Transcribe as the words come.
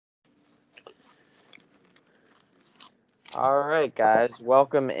All right, guys,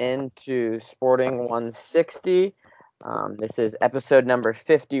 welcome into Sporting 160. This is episode number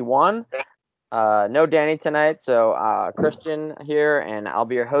 51. No Danny tonight, so Christian here, and I'll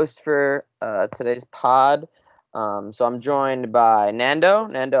be your host for today's pod. So I'm joined by Nando.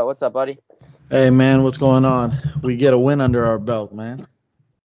 Nando, what's up, buddy? Hey man, what's going on? We get a win under our belt, man.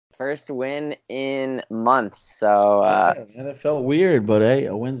 First win in months. So, Yeah, man, it felt weird, but hey,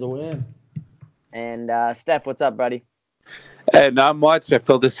 a win's a win. and Steph, what's up, buddy? Not much. I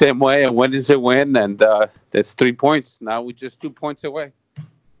feel the same way. A win is a win, and that's 3 points. Now we're just 2 points away.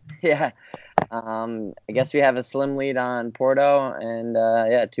 Yeah. I guess we have a slim lead on Porto,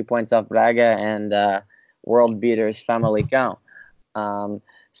 and 2 points off Braga and world beaters Famalicão.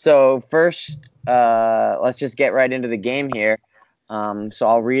 So first, let's just get right into the game here. So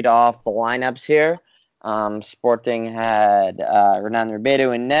I'll read off the lineups here. Sporting had Renan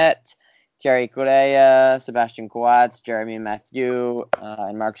Ribeiro in net, Thierry Correia, Sebastian Coates, Jeremy Mathieu,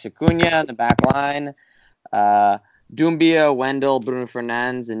 and Marcos Acuna in the back line. Doumbia, Wendell, Bruno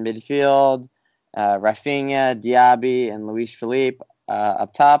Fernandes in midfield. Rafinha, Diaby, and Luis Felipe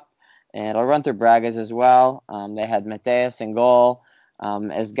up top. And I'll run through Braga's as well. They had Mateus in goal,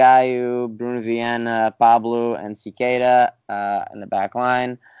 Esgaio, Bruno Viana, Pablo, and Siqueira in the back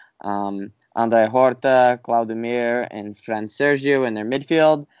line. Andre Horta, Claudemir, and Fran Sergio in their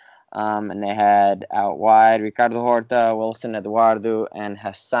midfield. And they had out wide Ricardo Horta, Wilson Eduardo, and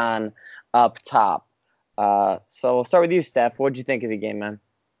Hassan up top. So we'll start with you, Steph. What'd you think of the game, man?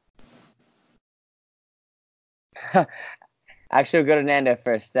 Actually, we'll go to Nando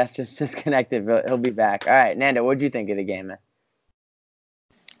first. Steph just disconnected, but he'll be back. All right, Nando, what'd you think of the game, man?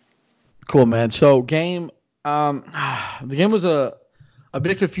 Cool, man. So the game was a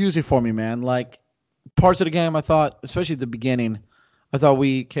bit confusing for me, man. Like parts of the game, I thought, especially at the beginning, I thought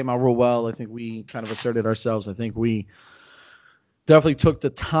we came out real well. I think we kind of asserted ourselves. I think we definitely took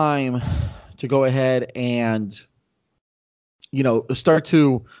the time to go ahead and start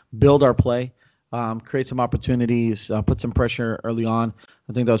to build our play. Create some opportunities, put some pressure early on.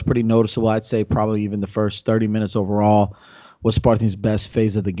 I think that was pretty noticeable. I'd say probably even the first 30 minutes overall was Spartan's best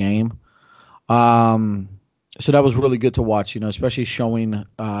phase of the game. So that was really good to watch, especially showing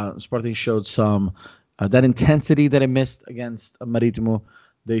Spartan showed some that intensity that it missed against Maritimo.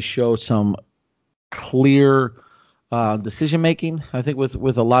 They showed some clear decision making. I think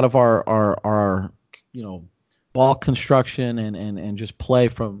with a lot of our ball construction and just play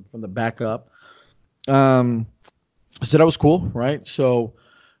from the back up. So that was cool, right? So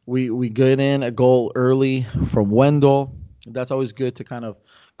we get in a goal early from Wendell. That's always good to kind of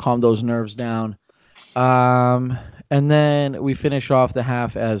calm those nerves down. And then we finish off the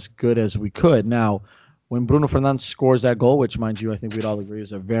half as good as we could. Now, when Bruno Fernandes scores that goal, which, mind you, I think we'd all agree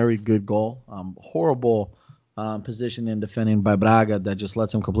is a very good goal. Horrible position in defending by Braga that just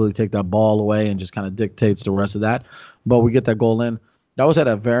lets him completely take that ball away and just kind of dictates the rest of that. But we get that goal in. That was at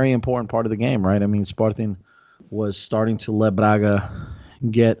a very important part of the game, right? I mean, Sporting was starting to let Braga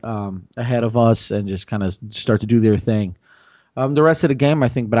get ahead of us and just kind of start to do their thing. The rest of the game, I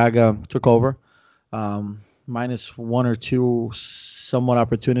think Braga took over. Minus one or two somewhat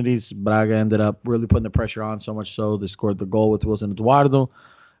opportunities. Braga ended up really putting the pressure on, so much so they scored the goal with Wilson Eduardo.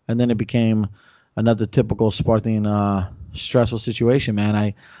 And then it became another typical Sporting stressful situation, man.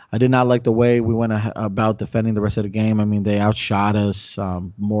 I did not like the way we went about defending the rest of the game. I mean, they outshot us,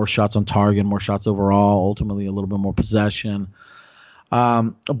 more shots on target, more shots overall, ultimately a little bit more possession.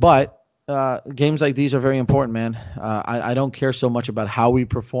 But games like these are very important, man. I don't care so much about how we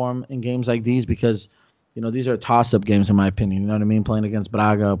perform in games like these because, these are toss-up games in my opinion. You know what I mean? Playing against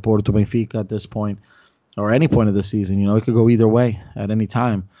Braga, Porto, Benfica at this point, or any point of the season, it could go either way at any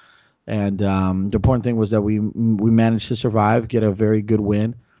time. And the important thing was that we managed to survive, get a very good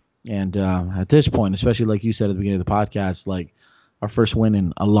win. And at this point, especially like you said at the beginning of the podcast, like our first win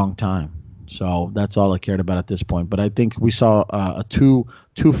in a long time. So that's all I cared about at this point. But I think we saw a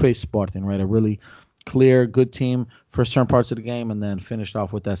two-faced Sporting, right? A really clear, good team for certain parts of the game, and then finished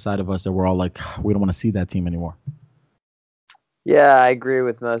off with that side of us that we're all like, we don't want to see that team anymore. Yeah, I agree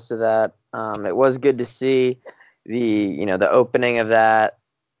with most of that. It was good to see the opening of that.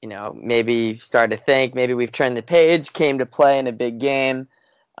 Maybe start to think maybe we've turned the page, came to play in a big game.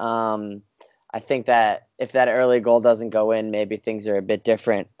 I think that if that early goal doesn't go in, maybe things are a bit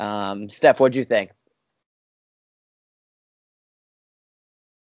different. Steph, what'd you think?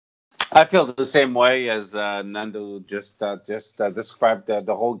 I feel the same way as Nando just described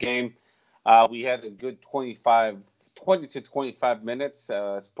the whole game. We had a good 20 to 25 minutes.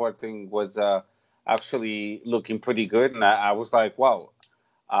 Sporting was actually looking pretty good, and I was like, wow,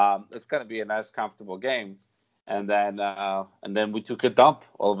 it's going to be a nice, comfortable game. and then we took a dump.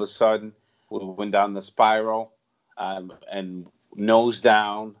 All of a sudden, we went down the spiral, and nose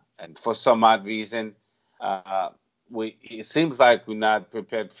down. And for some odd reason, uh, we it seems like we're not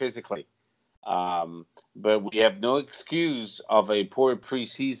prepared physically. But we have no excuse of a poor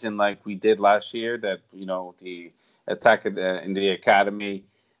preseason like we did last year. That the attack in the academy,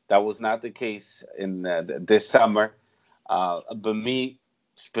 that was not the case in this summer. But me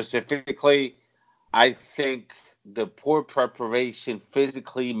specifically, I think the poor preparation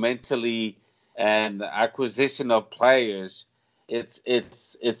physically, mentally, and acquisition of players,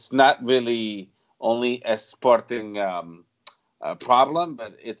 it's not really only a Sporting problem,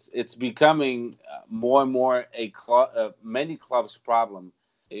 but it's becoming more and more many clubs' problem.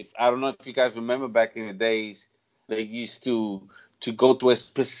 If I don't know if you guys remember back in the days, they used to go to a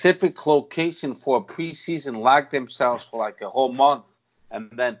specific location for a preseason, lock themselves for like a whole month, and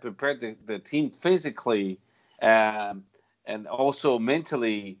then prepare the team physically, um, and also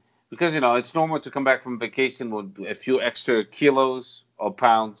mentally, because it's normal to come back from vacation with a few extra kilos or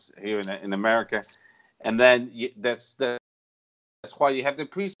pounds here in America, and then that's why you have the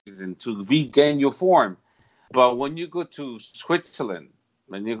preseason to regain your form. But when you go to Switzerland,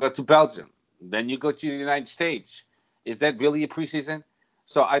 when you go to Belgium, then you go to the United States, is that really a preseason?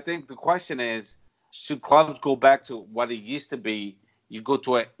 So I think the question is, should clubs go back to what it used to be? You go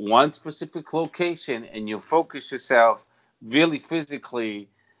to one specific location and you focus yourself really physically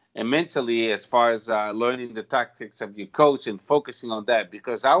and mentally as far as learning the tactics of your coach and focusing on that.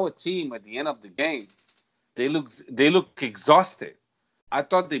 Because our team at the end of the game, they look exhausted. I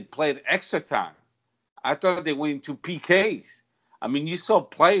thought they played extra time. I thought they went into PKs. I mean, you saw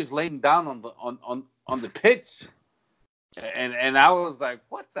players laying down on the pitch, and I was like,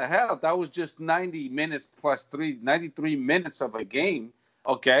 what the hell? That was just 90 minutes plus 93 minutes of a game.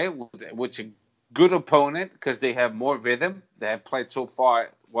 Okay, which a good opponent because they have more rhythm. They have played so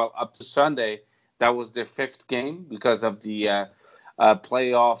far, well, up to Sunday. That was their fifth game because of the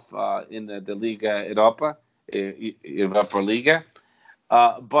playoff in the Liga Europa, Europa Liga.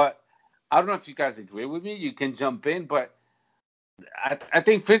 But I don't know if you guys agree with me. You can jump in, but I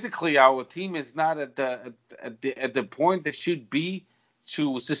think physically our team is not at the point that should be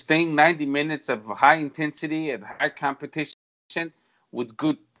to sustain 90 minutes of high intensity and high competition with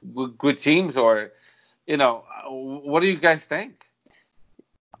good teams. Or what do you guys think?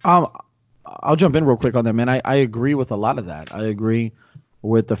 Um, I'll jump in real quick on that, man. I agree with a lot of that. I agree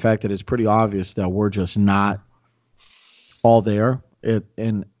with the fact that it's pretty obvious that we're just not all there.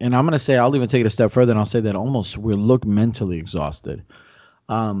 And I'm gonna say I'll even take it a step further and I'll say that almost we look mentally exhausted.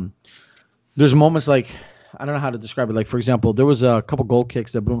 Um, there's moments like I don't know how to describe it. Like for example, there was a couple goal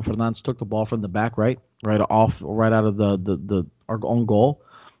kicks that Bruno Fernandes took the ball from the back, right out of the our own goal,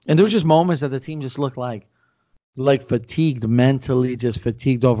 and there was just moments that the team just looked like fatigued mentally, just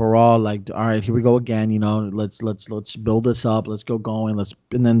fatigued overall. Like, all right, here we go again. Let's build this up. Let's go going.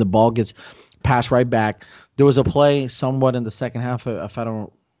 And then the ball gets passed right back. There was a play somewhat in the second half, if I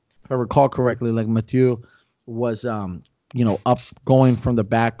recall correctly, like Mathieu was up going from the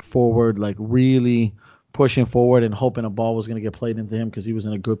back forward, like really pushing forward and hoping a ball was going to get played into him because he was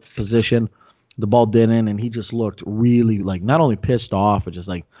in a good position. The ball didn't, and he just looked really like not only pissed off, but just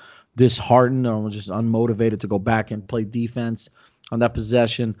like disheartened or just unmotivated to go back and play defense on that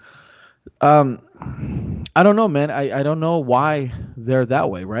possession. I don't know, man. I don't know why they're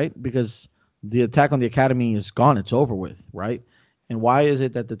that way, right? Because the attack on the academy is gone. It's over with, right? And why is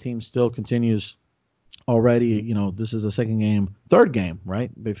it that the team still continues already? This is the third game,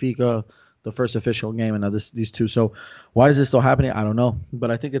 right? Benfica, the first official game, and now these two. So why is this still happening? I don't know. But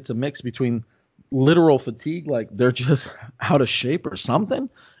I think it's a mix between literal fatigue, like they're just out of shape or something,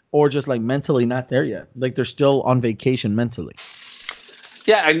 or just like mentally not there yet. Like they're still on vacation mentally.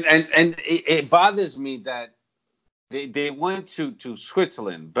 Yeah, and it bothers me that they went to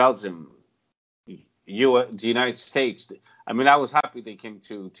Switzerland, Belgium, the United States. I mean, I was happy they came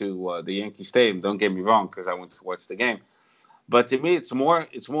to the Yankee Stadium. Don't get me wrong, because I went to watch the game. But to me, it's more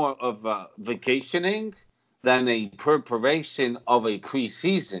of vacationing than a preparation of a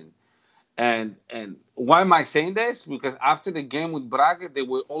preseason. And why am I saying this? Because after the game with Braga, they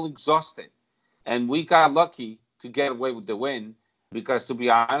were all exhausted, and we got lucky to get away with the win. Because to be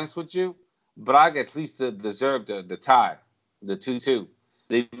honest with you, Braga at least deserved the tie, the 2-2.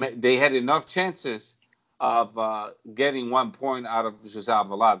 They had enough chances of getting 1 point out of José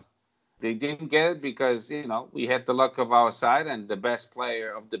Alvalade. They didn't get it because we had the luck of our side, and the best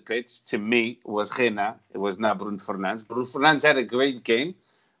player of the pitch to me was Reina. It was not Bruno Fernandes. Bruno Fernandes had a great game,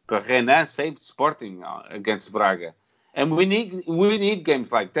 but Reina saved Sporting against Braga, and we need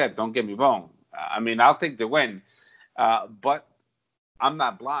games like that. Don't get me wrong. I mean, I'll take the win, but I'm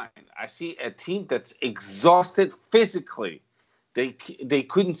not blind. I see a team that's exhausted physically. They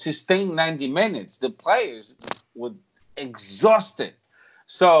couldn't sustain 90 minutes. The players were exhausted.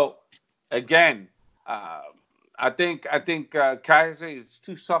 So again, I think Kaiser is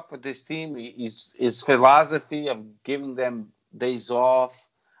too soft for this team. His philosophy of giving them days off.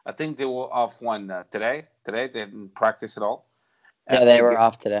 I think they were off today. Today they didn't practice at all. Yeah, they were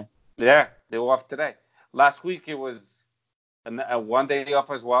off today. Yeah, they were off today. Last week it was a 1 day off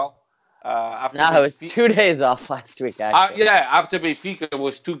as well. It was 2 days off last week, actually. Yeah, after Benfica, it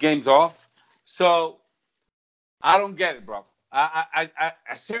was 2 games off. So I don't get it, bro. I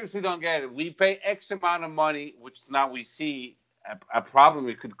seriously don't get it. We pay X amount of money, which now we see a problem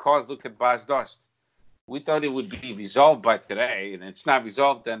it could cause. Look at Bas Dost. We thought it would be resolved by today, and it's not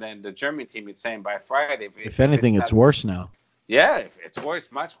resolved. And then the German team is saying by Friday. If anything, it's worse now. Yeah, it's worse,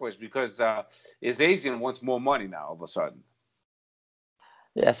 much worse, because his agent wants more money now all of a sudden.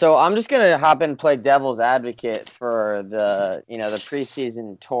 Yeah, so I'm just gonna hop in and play devil's advocate for the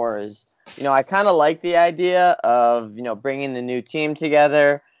preseason tours. I kind of like the idea of bringing the new team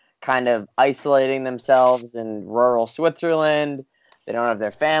together, kind of isolating themselves in rural Switzerland. They don't have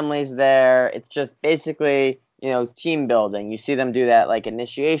their families there. It's just basically team building. You see them do that like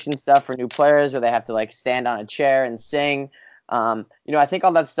initiation stuff for new players where they have to like stand on a chair and sing. I think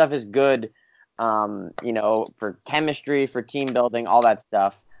all that stuff is good. For chemistry, for team building, all that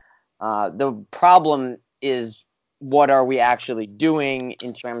stuff. The problem is, what are we actually doing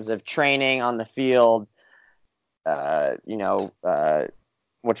in terms of training on the field? Running,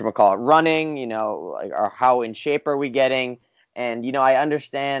 or how in shape are we getting? And, I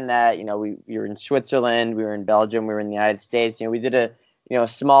understand that, we were in Switzerland, we were in Belgium, we were in the United States. We did a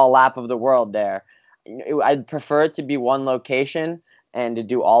small lap of the world there. I'd prefer it to be one location and to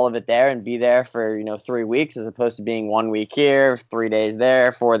do all of it there and be there for 3 weeks, as opposed to being 1 week here, 3 days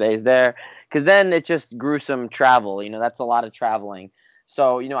there, 4 days there, because then it's just gruesome travel. That's a lot of traveling.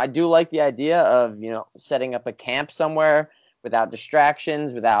 So I do like the idea of setting up a camp somewhere without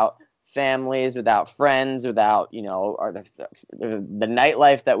distractions, without families, without friends, without or the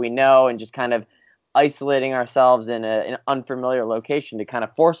nightlife that we know, and just kind of isolating ourselves in an unfamiliar location to kind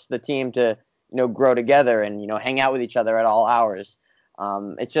of force the team to grow together and hang out with each other at all hours.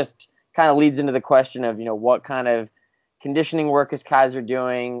 It just kind of leads into the question of, what kind of conditioning work is Kaiser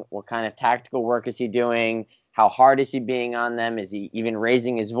doing? What kind of tactical work is he doing? How hard is he being on them? Is he even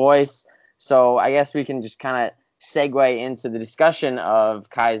raising his voice? So I guess we can just kind of segue into the discussion of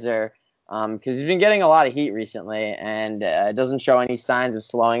Kaiser, because he's been getting a lot of heat recently, and it doesn't show any signs of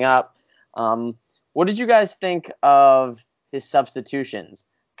slowing up. What did you guys think of his substitutions?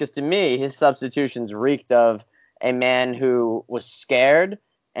 Because to me, his substitutions reeked of a man who was scared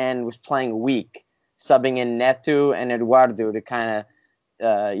and was playing weak, subbing in Neto and Eduardo to kind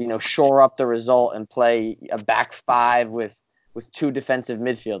of, shore up the result and play a back five with 2 defensive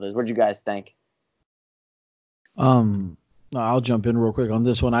midfielders. What did you guys think? No, I'll jump in real quick on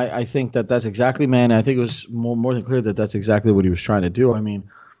this one. I think that's exactly, man. I think it was more than clear that that's exactly what he was trying to do. I mean,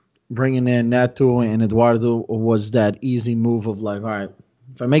 bringing in Neto and Eduardo was that easy move of like, all right,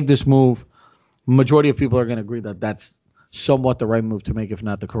 if I make this move, majority of people are going to agree that that's somewhat the right move to make, if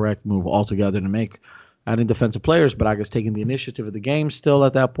not the correct move altogether to make, adding defensive players. But I guess taking the initiative of the game still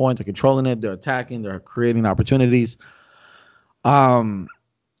at that point, they're controlling it, they're attacking, they're creating opportunities.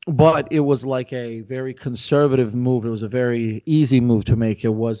 But it was like a very conservative move. It was a very easy move to make. It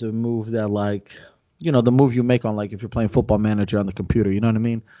was a move that, like, the move you make on, like, if you're playing Football Manager on the computer, you know what I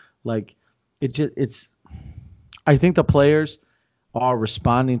mean? Like, it's. I think the players are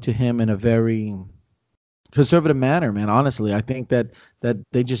responding to him in a very conservative manner, man. Honestly, I think that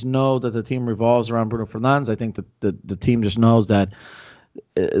they just know that the team revolves around Bruno Fernandes. I think that the team just knows that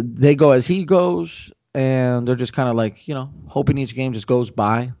they go as he goes, and they're just kind of like, hoping each game just goes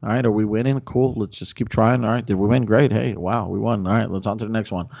by. All right, are we winning? Cool. Let's just keep trying. All right, did we win? Great. Hey, wow, we won. All right, let's on to the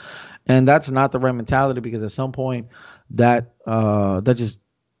next one. And that's not the right mentality, because at some point that just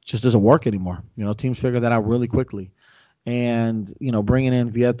doesn't work anymore. Teams figure that out really quickly. And, bringing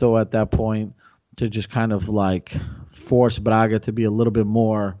in Vietto at that point to just kind of like force Braga to be a little bit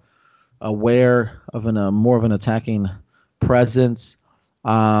more aware of more of an attacking presence.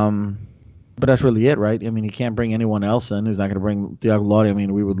 But that's really it, right? I mean, he can't bring anyone else in. He's not going to bring Thiago Lloris. I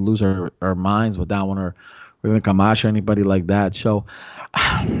mean, we would lose our minds with that one, or even Camacho or anybody like that. So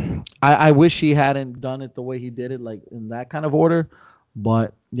I wish he hadn't done it the way he did it, like in that kind of order.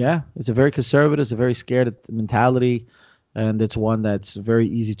 But yeah, it's a very conservative, it's a very scared mentality. And it's one that's very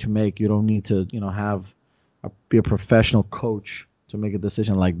easy to make. You don't need to, be a professional coach to make a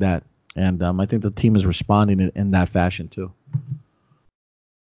decision like that. And I think the team is responding in that fashion too.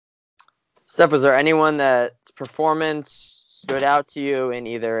 Steph, was there anyone that performance stood out to you in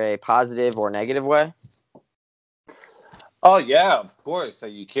either a positive or negative way? Oh yeah, of course. Are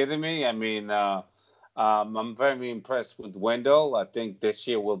you kidding me? I mean, I'm very impressed with Wendell. I think this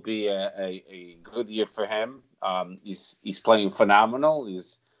year will be a good year for him. He's playing phenomenal.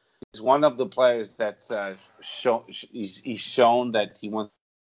 He's one of the players that he's shown that he wants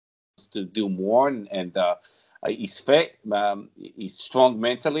to do more, and he's fit. He's strong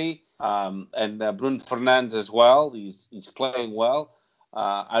mentally, and Bruno Fernandes as well. He's playing well.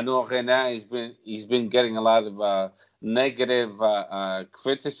 I know Renan he's been getting a lot of negative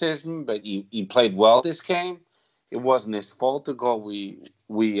criticism, but he played well this game. It wasn't his fault to go.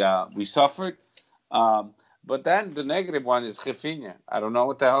 We suffered. But then the negative one is Rafinha. I don't know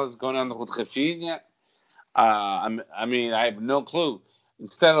what the hell is going on with Rafinha. I mean, I have no clue.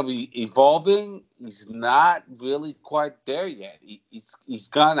 Instead of evolving, he's not really quite there yet. He's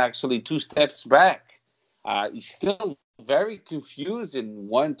gone actually 2 steps back. He's still very confused in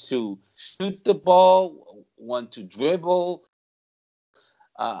when to shoot the ball, when to dribble.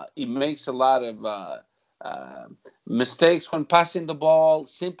 He makes a lot of uh, mistakes when passing the ball,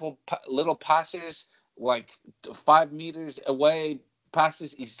 simple little passes like 5 meters away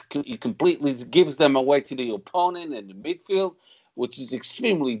passes. He completely gives them away to the opponent in the midfield, which is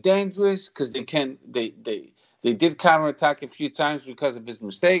extremely dangerous because they did counterattack a few times because of his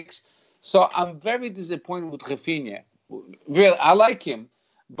mistakes. So I'm very disappointed with Rafinha. Really, I like him,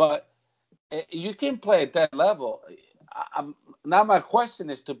 but you can play at that level. Now my question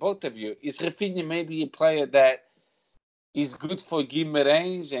is to both of you: is Rafinha maybe a player that is good for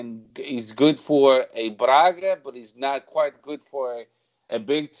Guimarães and he's good for a Braga, but he's not quite good for a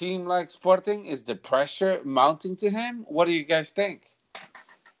big team like Sporting? Is the pressure mounting to him? What do you guys think?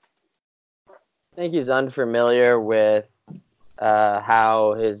 I think he's unfamiliar with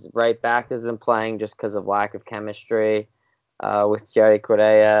how his right back has been playing just because of lack of chemistry with Thierry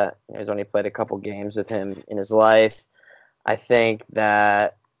Correia. He's only played a couple games with him in his life. I think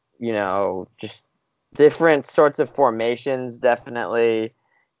that, just different sorts of formations definitely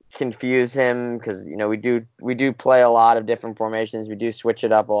confuse him because, we do play a lot of different formations. We do switch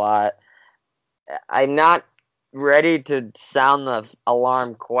it up a lot. I'm not ready to sound the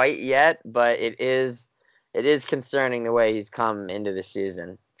alarm quite yet, but it is concerning the way he's come into the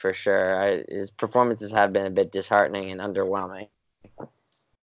season for sure. His performances have been a bit disheartening and underwhelming. What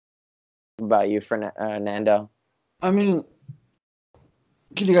about you, Fernando? I mean,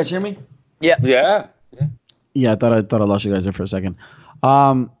 can you guys hear me? Yeah. Yeah. Yeah, I thought I lost you guys there for a second.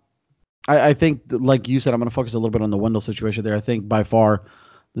 I think, like you said, I'm going to focus a little bit on the Wendell situation there. I think by far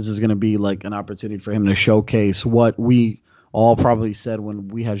this is going to be like an opportunity for him to showcase what we all probably said when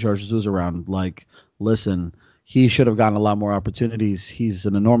we had Jorge Jesus around. Like, listen, he should have gotten a lot more opportunities. He's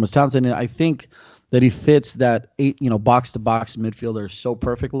an enormous talent, and I think that he fits that box to box midfielder so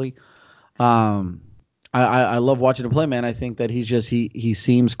perfectly. I love watching him play, man. I think that he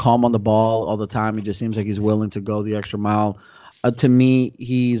seems calm on the ball all the time. He just seems like he's willing to go the extra mile. To me,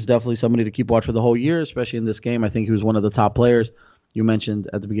 he's definitely somebody to keep watch for the whole year, especially in this game. I think he was one of the top players. You mentioned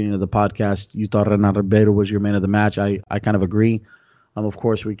at the beginning of the podcast, you thought Renan Ribeiro was your man of the match. I kind of agree. Of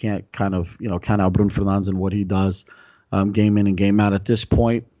course, we can't count out Bruno Fernandes and what he does game in and game out at this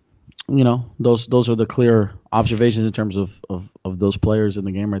point. Those are the clear observations in terms of those players in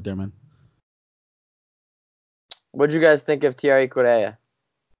the game right there, man. What did you guys think of Thierry Correia?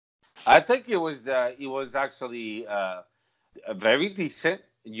 I think it was actually very decent.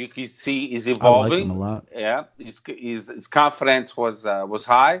 You can see he's evolving. I like him a lot. Yeah, his confidence was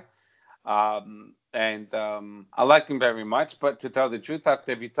high, and I like him very much. But to tell the truth,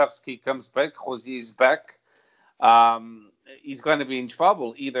 after Vitovsky comes back, Jose is back. He's going to be in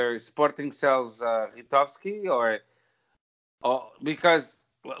trouble. Either Sporting sells Vitovsky or because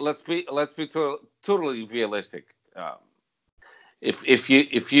let's be totally realistic. If you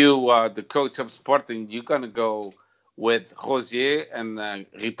the coach of Sporting, you're gonna go with Rosier and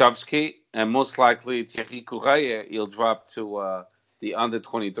Ritovsky, and most likely Thierry Correia, he'll drop to the under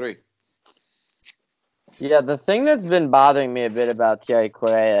 23. Yeah, the thing that's been bothering me a bit about Thierry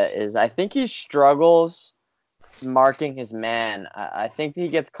Correia is I think he struggles marking his man. I think he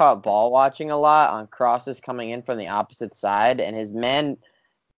gets caught ball watching a lot on crosses coming in from the opposite side, and his man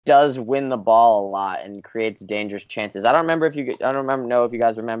does win the ball a lot and creates dangerous chances. I don't know if you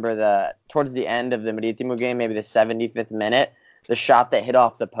guys remember towards the end of the Maritimo game, maybe the 75th minute, the shot that hit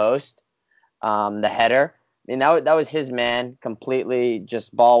off the post, the header. I mean, that was his man, completely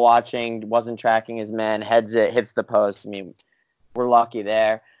just ball watching, wasn't tracking his man, heads it, hits the post. I mean, we're lucky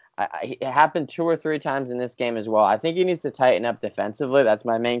there. it happened 2 or 3 times in this game as well. I think he needs to tighten up defensively. That's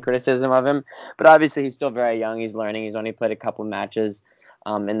my main criticism of him. But obviously, he's still very young. He's learning. He's only played a couple matches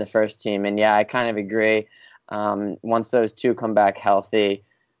in the first team. And yeah, I kind of agree. Once those two come back healthy,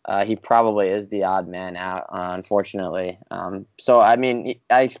 he probably is the odd man out, unfortunately. So, I mean,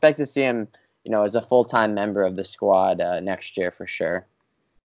 I expect to see him, as a full-time member of the squad next year for sure.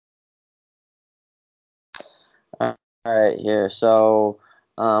 All right, here. So,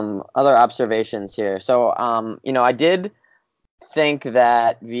 other observations here. So, I did think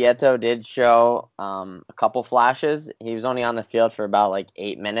that Vietto did show a couple flashes. He was only on the field for about like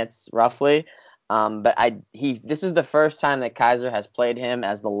 8 minutes, roughly. But this is the first time that Kaiser has played him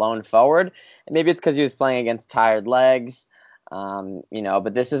as the lone forward. And maybe it's because he was playing against tired legs,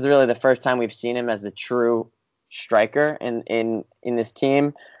 but this is really the first time we've seen him as the true striker in this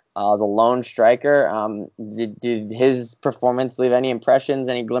team, the lone striker. Did his performance leave any impressions,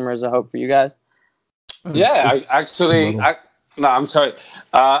 any glimmers of hope for you guys? Yeah, I'm sorry.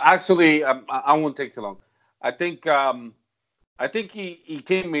 I won't take too long. I think he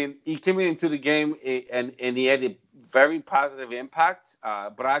came into the game and he had a very positive impact.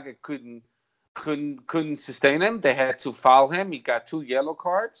 Braga couldn't sustain him. They had to foul him. He got 2 yellow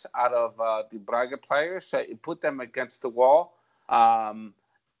cards out of the Braga players, so it put them against the wall.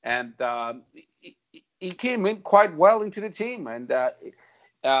 He came in quite well into the team, and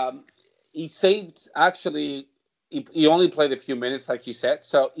he saved. Actually, he only played a few minutes, like you said,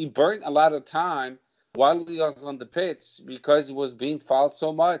 so he burned a lot of time while he was on the pitch because he was being fouled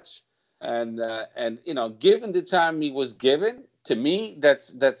so much. And given the time he was given, to me,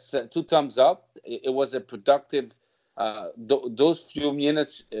 that's 2 thumbs up. It was a productive. Those few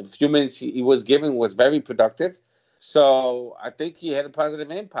minutes he was given was very productive. So I think he had a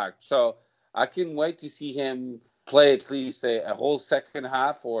positive impact. So I can't wait to see him play at least a whole second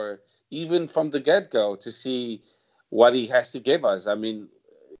half, or even from the get-go, to see what he has to give us. I mean,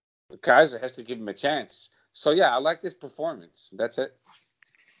 Kaiser has to give him a chance. So, yeah, I like this performance. That's it.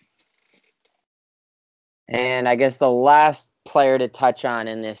 And I guess the last player to touch on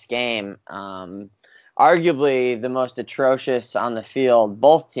in this game, arguably the most atrocious on the field,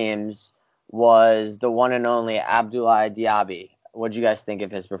 both teams, was the one and only Abdoulaye Diaby. What did you guys think of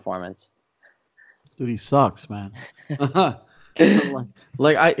his performance? Dude, he sucks, man. I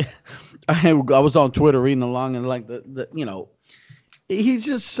was on Twitter reading along, and like he's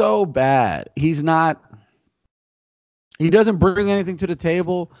just so bad. He doesn't bring anything to the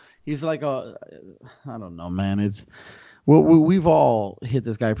table. He's like I don't know, man. We've all hit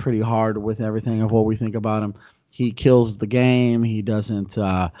this guy pretty hard with everything of what we think about him. He kills the game. He doesn't.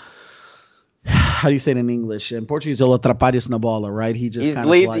 How do you say it in English? In Portuguese, ele atrapalha na bola, right? He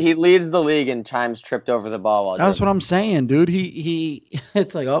leads the league in times tripped over the ball. That's what I'm saying, dude. He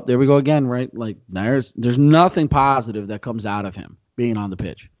it's like, oh, there we go again, right? Like there's nothing positive that comes out of him being on the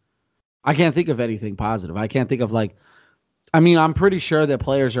pitch. I can't think of anything positive. I can't think of I'm pretty sure that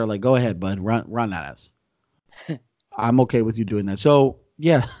players are like, go ahead, bud, run at us. I'm okay with you doing that. So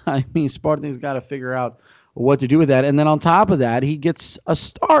yeah, Sporting's got to figure out what to do with that. And then on top of that, he gets a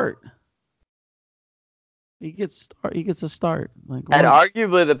start. He gets a start. At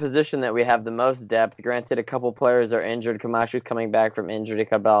arguably the position that we have the most depth. Granted, a couple players are injured. Camasho's coming back from injury.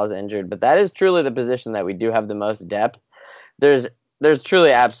 Cabal is injured. But that is truly the position that we do have the most depth. There's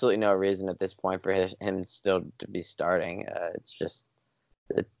truly absolutely no reason at this point for him still to be starting.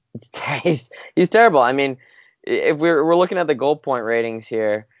 He's terrible. I mean, if we're looking at the goal point ratings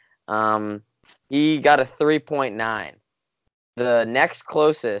here, he got a 3.9. The next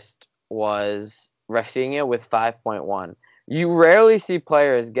closest was Rafinha with 5.1. You rarely see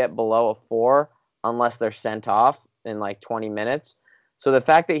players get below a 4 unless they're sent off in like 20 minutes. So the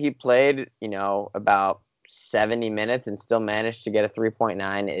fact that he played, about 70 minutes and still managed to get a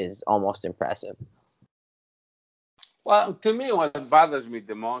 3.9 is almost impressive. Well, to me, what bothers me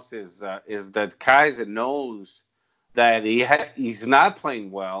the most is that Kaiser knows that he's not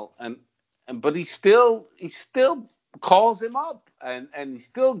playing well, but he still calls him up and he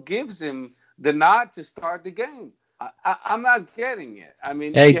still gives him the nod to start the game. I'm not getting it. I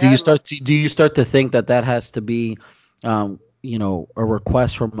mean, hey, do you start to think that has to be, a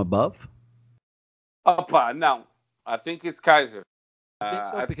request from above? No, I think it's Kaiser. I think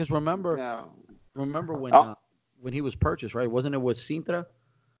so because remember when he was purchased, right? Wasn't it with Sintra?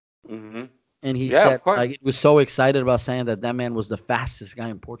 Mm-hmm. And he said he was so excited about saying that man was the fastest guy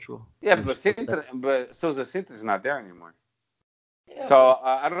in Portugal. Yeah, but Sousa Sintra is not there anymore. Yeah. So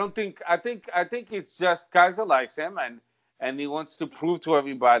I don't think. I think it's just Kaiser likes him and he wants to prove to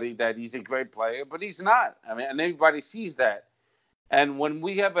everybody that he's a great player, but he's not. I mean, and everybody sees that. And when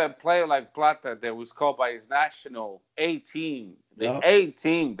we have a player like Plata that was called by his national A team, Yep.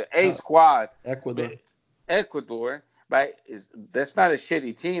 the A squad, Ecuador. Ecuador, right? That's not a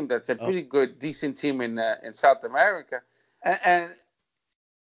shitty team. That's a pretty good, decent team in South America. And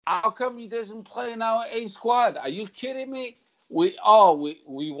how come he doesn't play in our A squad? Are you kidding me? We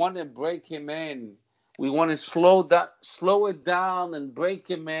want to break him in. We want to slow it down and break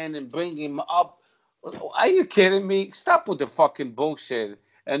him in and bring him up. Are you kidding me? Stop with the fucking bullshit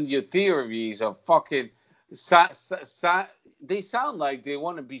and your theories of fucking. They sound like they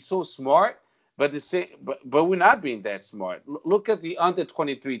want to be so smart, but but we're not being that smart. Look at the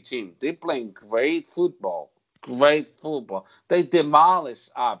under-23 team. They're playing great football. Great football. They demolish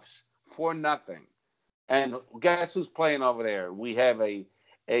Ops for nothing. And guess who's playing over there? We have a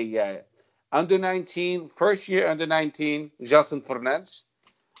under 19, first year under 19, Gelson Fernandes.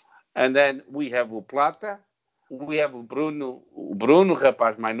 And then we have Plata. We have Bruno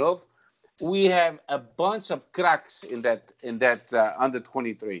Rapaz Mainov. We have a bunch of cracks in that under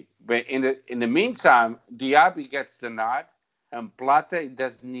 23. But in the meantime, Diaby gets the nod, and Plata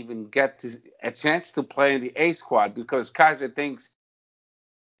doesn't even get a chance to play in the A squad because Kaiser thinks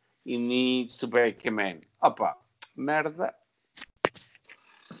he needs to break him in. Opa, merda.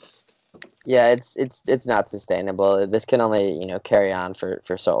 Yeah, it's not sustainable. This can only carry on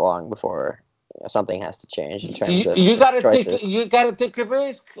for so long before something has to change in terms of you gotta choices. you gotta take a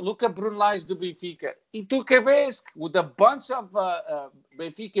risk. Look at Bruno Lage do Benfica. He took a risk with a bunch of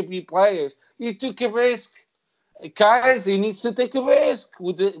Benfica B players. He took a risk. Guys, he needs to take a risk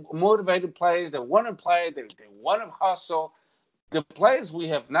with the motivated players that want to play, they want to hustle. The players we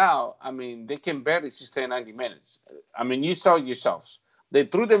have now, I mean, they can barely sustain 90 minutes. I mean, you saw yourselves. They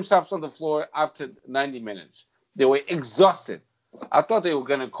threw themselves on the floor after 90 minutes. They were exhausted. I thought they were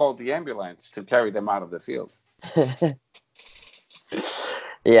going to call the ambulance to carry them out of the field.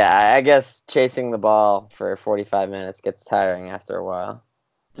 Yeah, I guess chasing the ball for 45 minutes gets tiring after a while.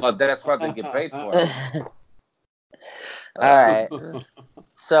 Well, that's what they get paid for. All right.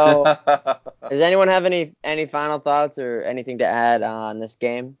 So, does anyone have any final thoughts or anything to add on this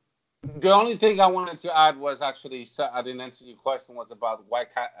game? The only thing I wanted to add was actually, I didn't answer your question, was about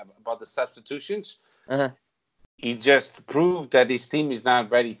about the substitutions. Uh-huh. He just proved that his team is not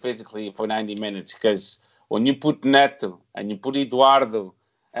ready physically for 90 minutes because when you put Neto and you put Eduardo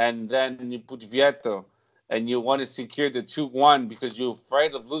and then you put Vieto and you want to secure the 2-1 because you're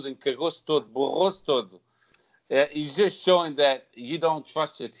afraid of losing Burros todo. He's just showing that you don't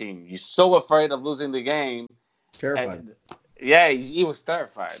trust your team. You're so afraid of losing the game. Terrified. Yeah, he was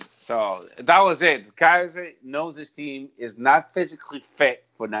terrified. So that was it. Kaiser knows his team is not physically fit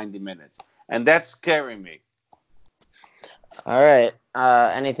for 90 minutes. And that's scaring me. All right.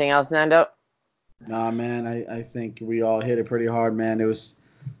 Anything else, Nando? Nah, man, I think we all hit it pretty hard, man. It was,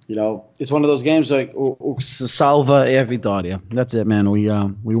 it's one of those games like salva e vitória. That's it, man. We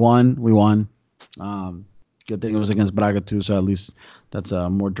won. Good thing it was against Braga too, so at least that's a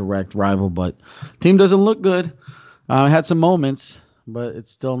more direct rival. But team doesn't look good. Had some moments, but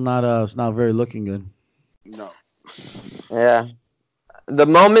it's still not. It's not very looking good. No. Yeah, the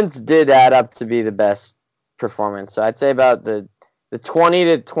moments did add up to be the best performance. So I'd say about the 20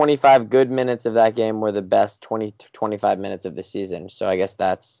 to 25 good minutes of that game were the best 20 to 25 minutes of the season. So I guess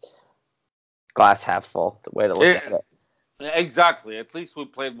that's glass half full, the way to look at it. Exactly. At least we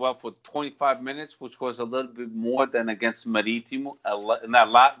played well for 25 minutes, which was a little bit more than against Marítimo, and a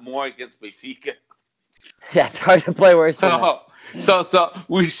lot more against Benfica. Yeah, it's hard to play worse than that. So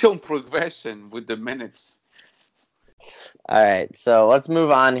we've shown progression with the minutes. All right, so let's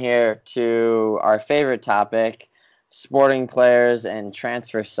move on here to our favorite topic, sporting players and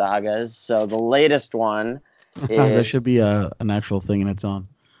transfer sagas. So the latest one is... There should be an actual thing in its own.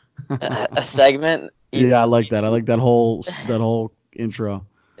 a segment. Yeah, I like that. I like that whole intro.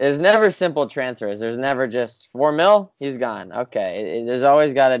 There's never simple transfers. There's never just 4 mil, he's gone. Okay, there's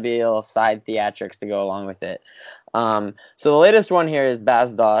always got to be a little side theatrics to go along with it. So the latest one here is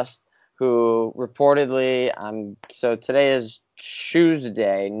Bas Dost, who reportedly, so today is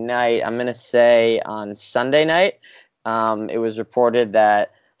Tuesday night. I'm going to say on Sunday night, it was reported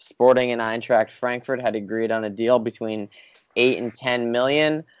that Sporting and Eintracht Frankfurt had agreed on a deal between 8 and 10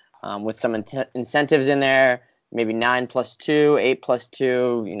 million with some incentives in there, maybe 9 plus 2, 8 plus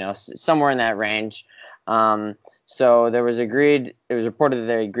 2, somewhere in that range. So it was reported that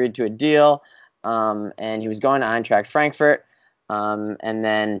they agreed to a deal, and he was going to Eintracht Frankfurt. And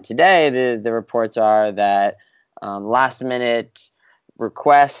then today, the reports are that last-minute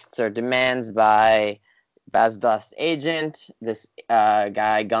requests or demands by Bas Dost's agent, this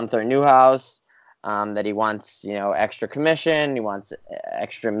guy Gunther Neuhaus, that he wants, extra commission, he wants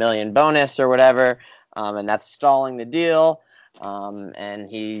extra million bonus or whatever, and that's stalling the deal. And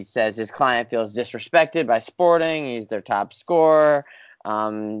he says his client feels disrespected by Sporting. He's their top scorer.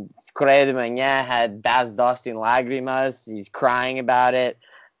 Correia de Manhã had Das Dost in Lágrimas. He's crying about it.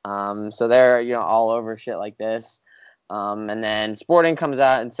 So they're, all over shit like this. And then Sporting comes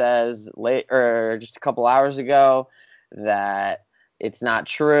out and says just a couple hours ago that it's not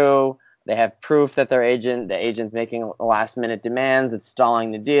true. They have proof that the agent's making last minute demands. It's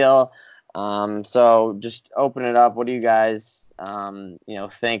stalling the deal. So just open it up. What do you guys,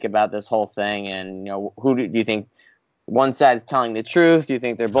 think about this whole thing? And, who do you think one side's telling the truth? Do you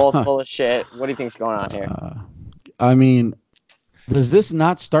think they're both full of shit? What do you think's going on here? I mean, does this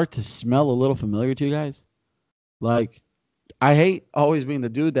not start to smell a little familiar to you guys? Like, I hate always being the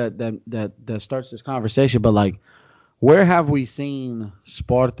dude that starts this conversation, but like, where have we seen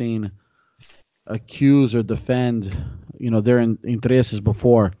Sporting accuse or defend, their interests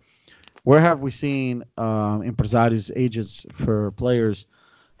before? Where have we seen empresarios, agents for players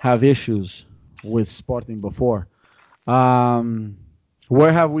have issues with Sporting before?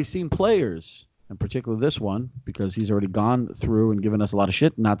 Where have we seen players, in particular this one, because he's already gone through and given us a lot of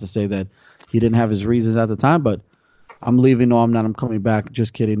shit, not to say that he didn't have his reasons at the time, but I'm leaving, no, I'm not, I'm coming back,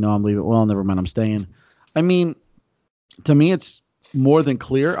 just kidding, no, I'm leaving, well, never mind, I'm staying. I mean, to me, it's more than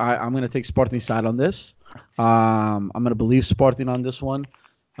clear. I'm going to take Sporting's side on this. I'm going to believe Sporting on this one.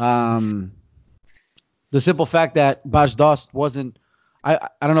 The simple fact that Bas Dost wasn't, I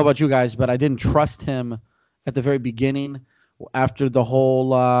don't know about you guys, but I didn't trust him at the very beginning after the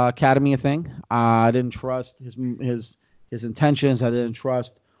whole academy thing. I didn't trust his intentions. I didn't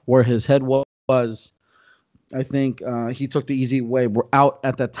trust where his head was. I think he took the easy way. We're out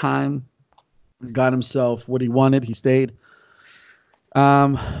at that time. Got himself what he wanted. He stayed.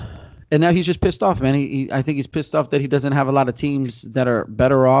 And now he's just pissed off, man. I think he's pissed off that he doesn't have a lot of teams that are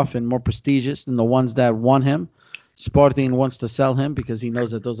better off and more prestigious than the ones that won him. Sporting wants to sell him because he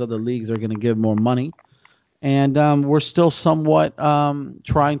knows that those other leagues are going to give more money. And we're still somewhat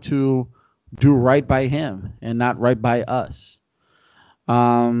trying to do right by him and not right by us.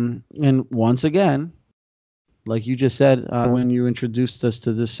 And once again, like you just said when you introduced us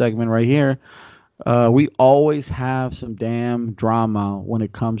to this segment right here, we always have some damn drama when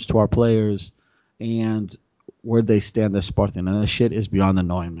it comes to our players and where they stand as Sporting. And that shit is beyond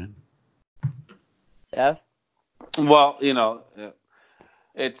annoying, man. Yeah. Well,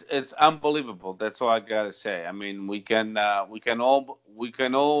 it's unbelievable. That's all I gotta say. I mean, we can all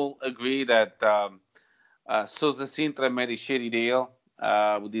agree that Sousa Sintra made a shitty deal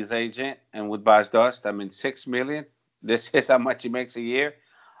with his agent and with Bas Dost. I mean, $6 million. This is how much he makes a year.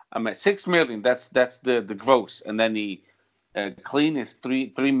 I mean, $6 million. That's the gross, and then he clean is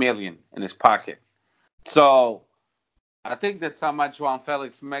 $3 million in his pocket. So I think that's how much Juan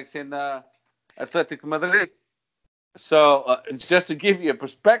Felix makes in Atletico Madrid. So just to give you a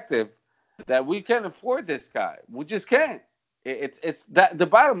perspective, that we can't afford this guy. We just can't. It's that the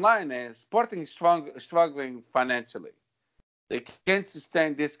bottom line is Sporting is struggling financially. They can't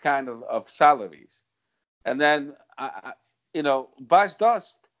sustain this kind of salaries. And then Bas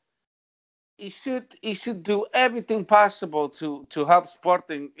Dost, he should do everything possible to help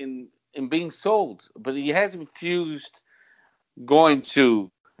Sporting in being sold, but he has refused going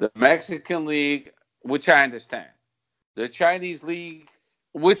to the Mexican League, which I understand, the Chinese League,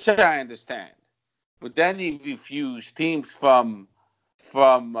 which I understand, but then he refused teams from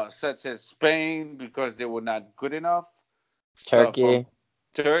such as Spain because they were not good enough, Turkey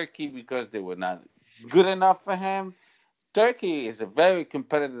because they were not good enough for him. Turkey is a very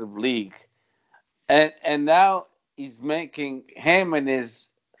competitive league, and now he's making him and his,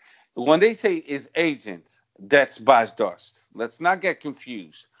 when they say his agent, that's Bas Dost. Let's not get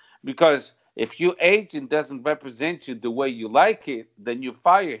confused, because if your agent doesn't represent you the way you like it, then you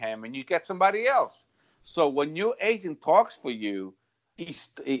fire him and you get somebody else. So when your agent talks for you,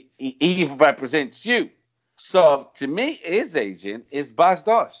 he represents you. So to me, his agent is Bas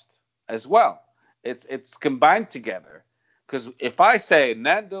Dost as well. It's combined together. Because if I say,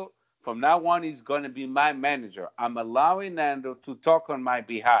 Nando, from now on, he's going to be my manager, I'm allowing Nando to talk on my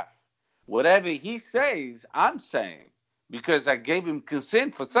behalf. Whatever he says, I'm saying, because I gave him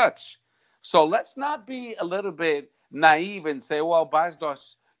consent for such. So let's not be a little bit naive and say, well, Bas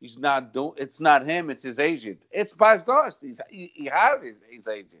Dost, it's not him, it's his agent. It's Bas Dost. He hired his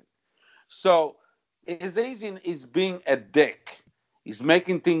agent. So his agent is being a dick. He's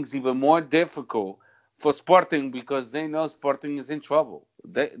making things even more difficult for Sporting because they know Sporting is in trouble.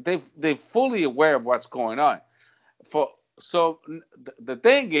 They're fully aware of what's going on. the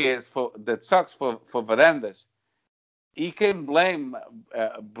thing is that sucks for Varandas. He can blame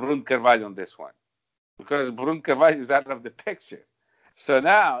Bruno Carvalho on this one because Bruno Carvalho is out of the picture. So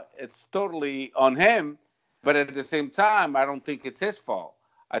now it's totally on him. But at the same time, I don't think it's his fault.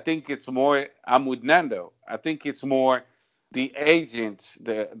 I think it's more. I'm with Nando. I think it's more the agent,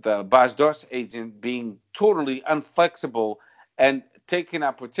 the Basdos agent, being totally unflexible and taking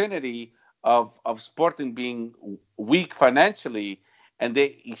opportunity of Sporting being weak financially, and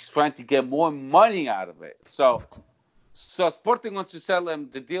he's trying to get more money out of it. So Sporting wants to sell him.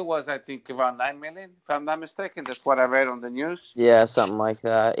 The deal was, I think, around 9 million, if I'm not mistaken. That's what I read on the news. Yeah, something like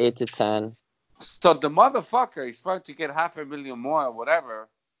that, 8 to 10. So the motherfucker is trying to get 500,000 more or whatever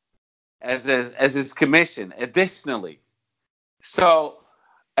as his commission additionally. So,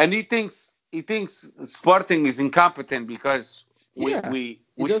 and he thinks Sporting is incompetent because we're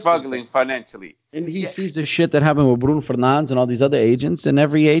struggling financially. And he sees the shit that happened with Bruno Fernandes and all these other agents, and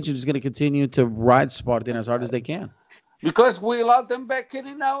every agent is going to continue to ride Sporting as hard as they can. Because we allowed them back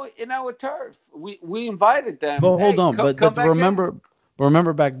in our turf. We invited them. But hold on, but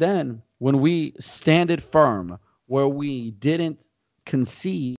remember back then when we standed firm, where we didn't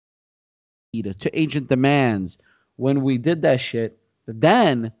concede to agent demands, when we did that shit,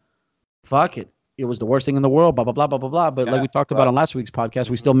 then fuck it. It was the worst thing in the world, blah, blah, blah, blah, blah, blah. But like we talked about on last week's podcast,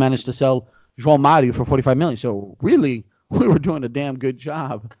 we still managed to sell João Mario for 45 million. So really, we were doing a damn good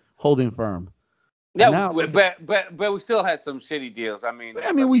job holding firm. Yeah, but we still had some shitty deals. I mean,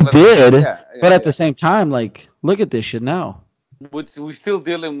 we did. But at the same time, like, look at this shit now. We're still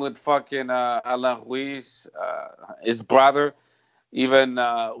dealing with fucking Alain Ruiz, his brother, even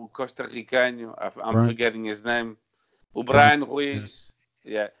Costa Rican. I'm forgetting his name. Brian Ruiz.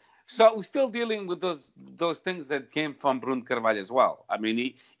 Yeah. So we're still dealing with those things that came from Bruno Carvalho as well. I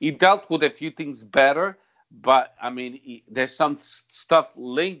mean, he dealt with a few things better, but I mean, there's some stuff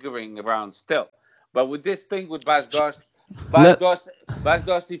lingering around still. But with this thing with Basdos,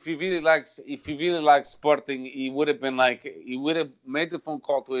 if he really likes Sporting, he would have made the phone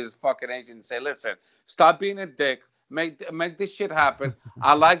call to his fucking agent and say, "Listen, stop being a dick. Make this shit happen.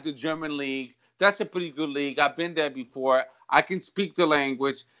 I like the German league. That's a pretty good league. I've been there before. I can speak the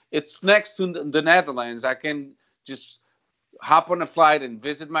language. It's next to the Netherlands. I can just hop on a flight and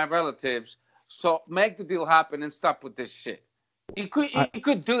visit my relatives. So make the deal happen and stop with this shit." He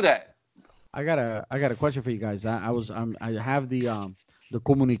could do that. I got a question for you guys. I have the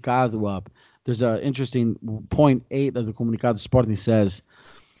comunicado up. There's an interesting point 8 of the comunicado. Sporting says,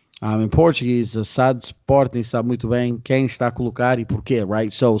 in Portuguese, SAD Sporting sabe muito bem quem está a colocar e por quê,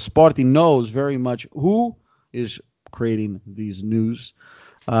 right? So Sporting knows very much who is creating these news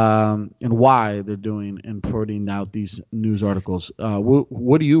and why they're doing and putting out these news articles.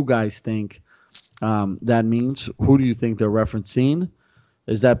 What do you guys think that means? Who do you think they're referencing?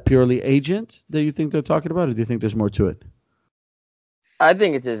 Is that purely agent that you think they're talking about, or do you think there's more to it? I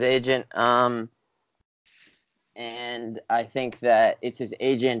think it's his agent. And I think that it's his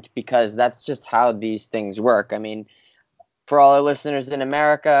agent because that's just how these things work. I mean, for all our listeners in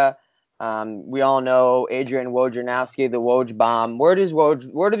America, we all know Adrian Wojnarowski, the Woj bomb. Where do these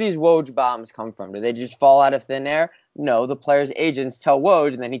Woj bombs come from? Do they just fall out of thin air? No, the players' agents tell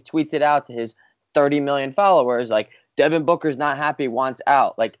Woj, and then he tweets it out to his 30 million followers like, Devin Booker's not happy, wants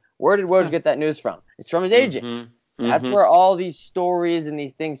out. Like, where did Woj get that news from? It's from his agent. Mm-hmm. That's where all these stories and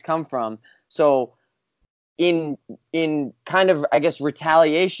these things come from. So in kind of, I guess,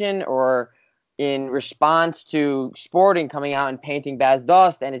 retaliation or in response to Sporting coming out and painting Bas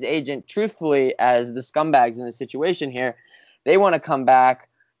Dost and his agent truthfully as the scumbags in the situation here, they want to come back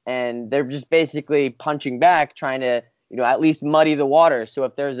and they're just basically punching back, trying to, at least muddy the water. So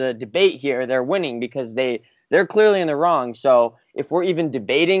if there's a debate here, they're winning because they're clearly in the wrong. So if we're even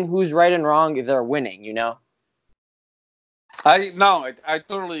debating who's right and wrong, they're winning, I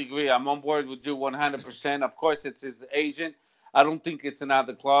totally agree. I'm on board with you 100%. Of course, it's his agent. I don't think it's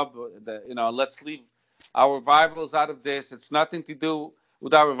another club. Let's leave our rivals out of this. It's nothing to do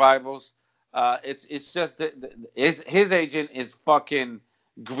with our rivals. It's just that his agent is fucking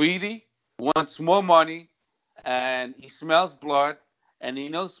greedy, wants more money, and he smells blood. And he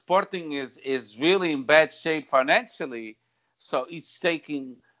knows Sporting is really in bad shape financially, so he's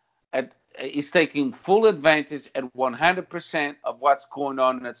taking full advantage at 100% of what's going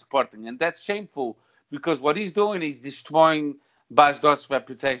on at Sporting, and that's shameful because what he's doing is destroying Bas Dost's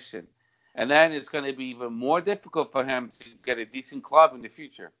reputation, and then it's going to be even more difficult for him to get a decent club in the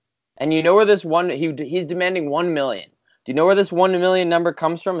future. And where this he's demanding 1 million. Do you know where this 1 million number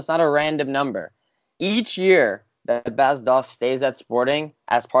comes from? It's not a random number. Each year that Bas Dost stays at Sporting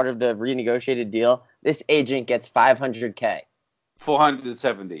as part of the renegotiated deal, this agent gets 500K.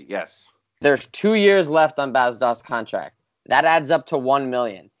 470, yes. There's 2 years left on Bas Dost's contract. That adds up to 1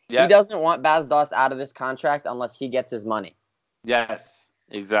 million. Yeah. He doesn't want Bas Dost out of this contract unless he gets his money. Yes,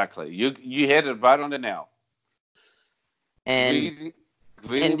 exactly. You hit it right on the nail. And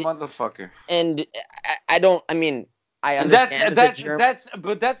greedy motherfucker. And I understand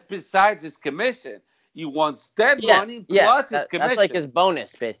but that's besides his commission. He wants that money plus his commission. That's like his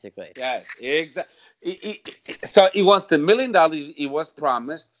bonus, basically. Yes, exactly. So he wants the $1 million he was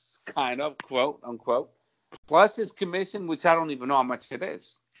promised, kind of, quote unquote, plus his commission, which I don't even know how much it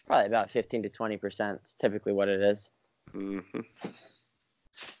is. Probably about 15 to 20%. It's typically what it is. Mm-hmm.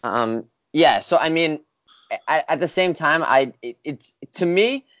 So I mean, at the same time, it's to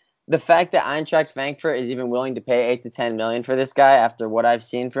me, the fact that Eintracht Frankfurt is even willing to pay 8 to 10 million for this guy after what I've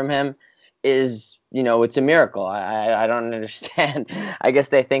seen from him is, it's a miracle. I don't understand. I guess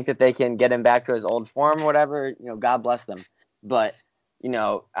they think that they can get him back to his old form or whatever. God bless them. But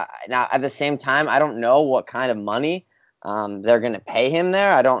now at the same time, I don't know what kind of money they're going to pay him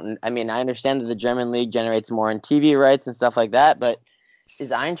there. I understand that the German league generates more in TV rights and stuff like that, but is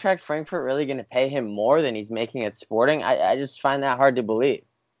Eintracht Frankfurt really going to pay him more than he's making at Sporting? I just find that hard to believe.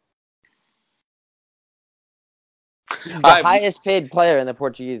 He's the highest paid player in the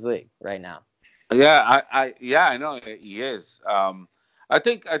Portuguese league right now. Yeah, I know he is. I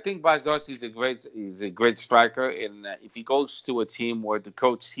think Bas Dost is a great striker, and if he goes to a team where the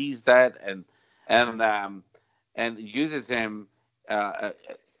coach sees that and uses him,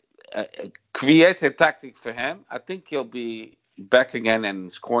 creates a tactic for him, I think he'll be back again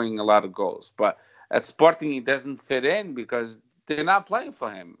and scoring a lot of goals. But at Sporting, he doesn't fit in because they're not playing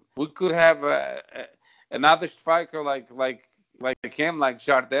for him. We could have another striker like him, like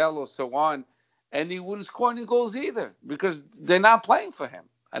Jardel or so on, and he wouldn't score any goals either because they're not playing for him.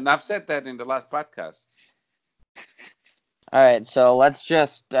 And I've said that in the last podcast. All right, so let's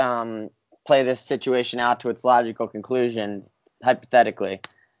just play this situation out to its logical conclusion, hypothetically.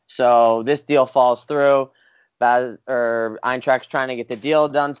 So this deal falls through. Eintracht's trying to get the deal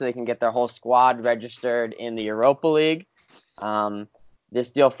done so they can get their whole squad registered in the Europa League. This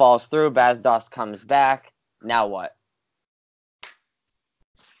deal falls through. Bas Dost comes back. Now what?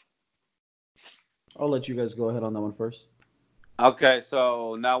 I'll let you guys go ahead on that one first. Okay,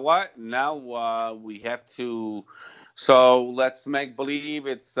 so now what? Now we have to. So let's make believe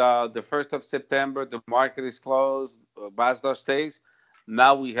it's the 1st of September. The market is closed. Bas Dost stays.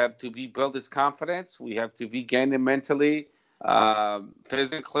 Now we have to rebuild his confidence. We have to regain him mentally,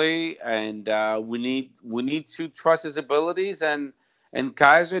 physically, and we need to trust his abilities. And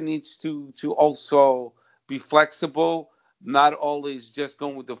Kaiser needs to also be flexible, not always just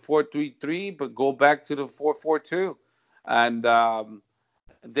going with the 4-3-3, but go back to the 4-4-2, and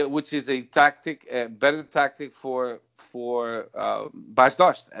which is a better tactic for Bas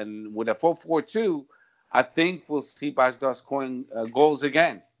Dost. And with a 4-4-2. I think we'll see Bas Dost scoring goals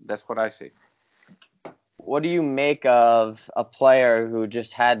again. That's what I see. What do you make of a player who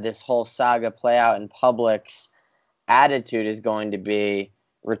just had this whole saga play out in public's attitude is going to be,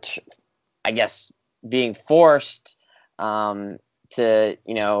 I guess, being forced to,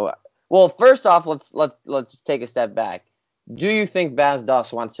 well, first off, let's take a step back. Do you think Bas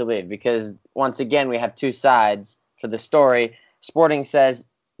Dost wants to leave? Because once again, we have two sides for the story. Sporting says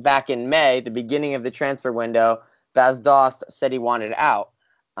back in May, the beginning of the transfer window, Bas Dost said he wanted out.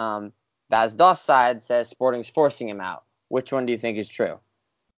 Bas Dost's side says Sporting's forcing him out. Which one do you think is true?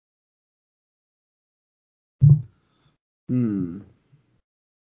 I don't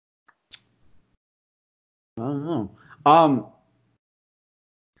know.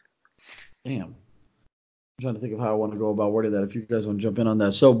 Damn. I'm trying to think of how I want to go about wording that. If you guys want to jump in on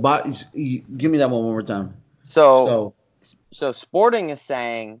that. So, give me that one more time. So Sporting is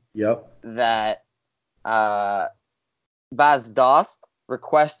saying that Bas Dost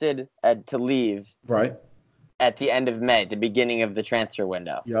requested to leave right at the end of May, the beginning of the transfer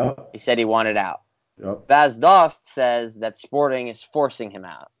window. Yeah. He said he wanted out. Yep. Bas Dost says that Sporting is forcing him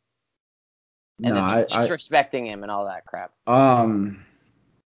out. And that they're disrespecting him and all that crap.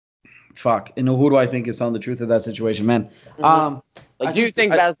 Fuck. And who do I think is telling the truth of that situation, man? Do you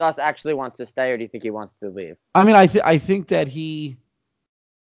think Bas Dost actually wants to stay, or do you think he wants to leave? I mean, I think that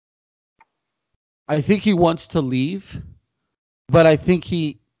I think he wants to leave, but I think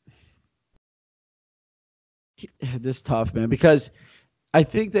this is tough, man, because I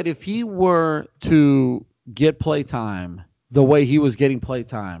think that if he were to get play time the way he was getting play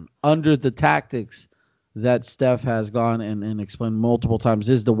time under the tactics that Steph has gone and explained multiple times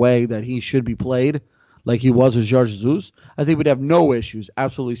is the way that he should be played, like he was with Jorge Jesus, I think we'd have no issues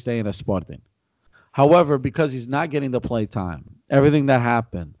absolutely staying at Sporting. However, because he's not getting the play time, everything that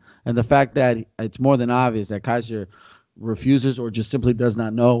happened, and the fact that it's more than obvious that Kaiser refuses or just simply does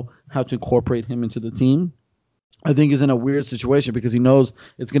not know how to incorporate him into the team, I think is in a weird situation because he knows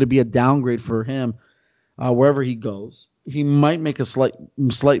it's going to be a downgrade for him wherever he goes. He might make a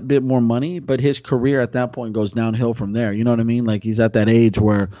slight bit more money, but his career at that point goes downhill from there. You know what I mean? Like he's at that age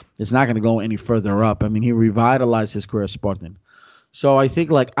where it's not going to go any further up. I mean, he revitalized his career at Sporting. So I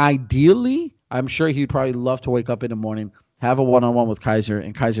think like ideally, I'm sure he'd probably love to wake up in the morning, have a one-on-one with Kaiser,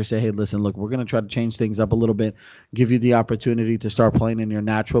 and Kaiser say, "Hey, listen, look, we're going to try to change things up a little bit, give you the opportunity to start playing in your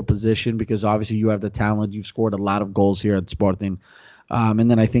natural position because obviously you have the talent. You've scored a lot of goals here at Sporting."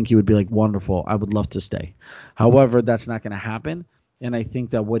 And then I think he would be like, "Wonderful, I would love to stay." However, that's not going to happen. And I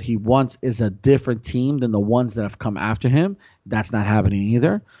think that what he wants is a different team than the ones that have come after him. That's not happening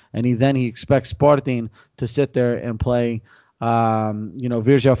either. And he expects Sporting to sit there and play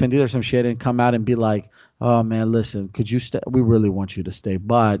Virgil Ofendido or some shit and come out and be like, "Oh man, listen, could you stay? We really want you to stay."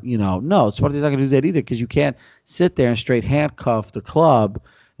 But, no, Sporting's not going to do that either because you can't sit there and straight handcuff the club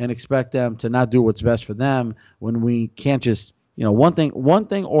and expect them to not do what's best for them when we can't just, one thing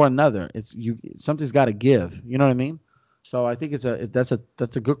or another. Something's got to give. You know what I mean? So I think that's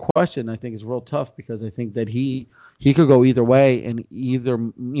a good question. I think it's real tough because I think that he could go either way and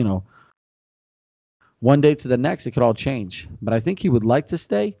either, one day to the next, it could all change. But I think he would like to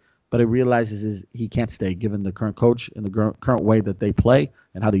stay, but he realizes he can't stay given the current coach and the current way that they play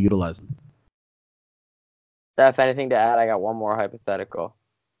and how they utilize him. Steph, anything to add? I got one more hypothetical.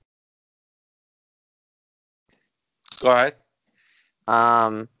 Go ahead.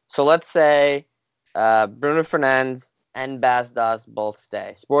 So let's say Bruno Fernandes and Bas Dost both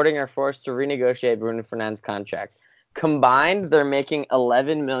stay. Sporting are forced to renegotiate Bruno Fernandes' contract. Combined, they're making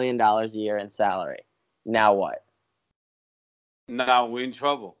 $11 million a year in salary. Now what? Now we're in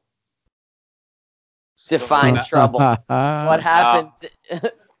trouble. Define trouble. What happened?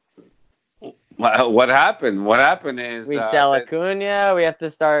 What happened? What happened is we sell Acuna. We have to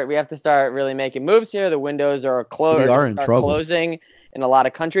start really making moves here. The windows are closing in a lot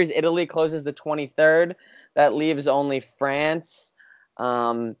of countries. Italy closes the 23rd. That leaves only France,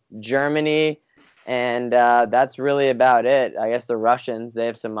 Germany, and that's really about it. I guess the Russians, they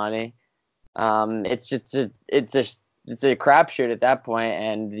have some money. It's a crapshoot at that point,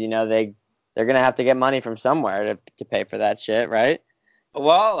 and they're gonna have to get money from somewhere to pay for that shit, right?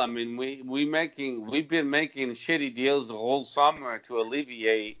 Well, I mean, we've been making shitty deals the whole summer to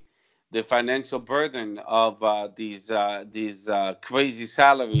alleviate the financial burden of these crazy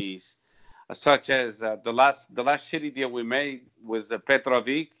salaries, such as the last shitty deal we made was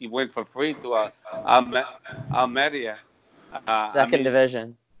Petrovic. He went for free to Almeria, second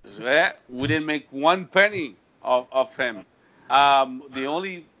division. We didn't make one penny of him.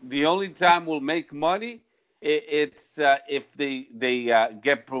 The only time we'll make money it's if they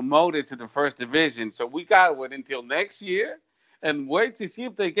get promoted to the first division. So we got to wait until next year and wait to see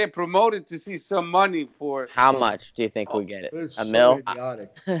if they get promoted to see some money for. How much do you think we get it? A mil? Idiotic.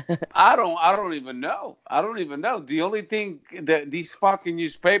 I don't even know. The only thing that these fucking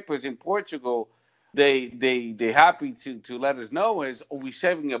newspapers in Portugal they happy to let us know is we're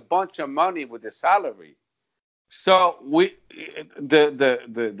saving a bunch of money with the salary. So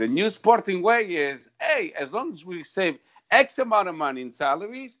the new Sporting way is, hey, as long as we save X amount of money in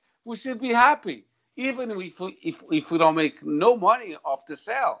salaries, we should be happy, even if we don't make no money off the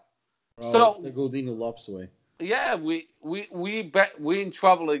sale. So it's the Godinho Lopes way. Yeah, we're in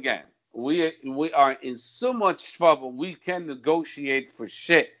trouble again. We are in so much trouble. We can negotiate for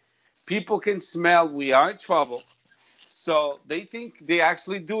shit. People can smell we are in trouble. So they think they're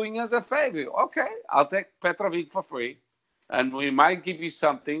actually doing us a favor. Okay, I'll take Petrovic for free, and we might give you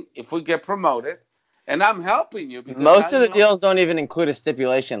something if we get promoted. And I'm helping you. Because most of the deals don't even include a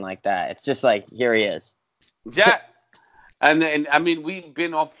stipulation like that. It's just like, here he is. Yeah. And I mean, we've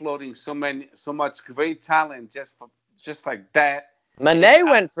been offloading so much great talent just like that. Mané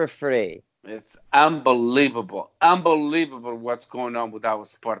went for free. It's unbelievable what's going on with our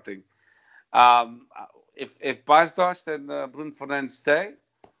Sporting. If Bas Dost and Bruno Fernandes stay,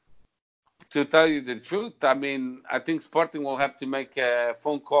 to tell you the truth, I mean, I think Sporting will have to make a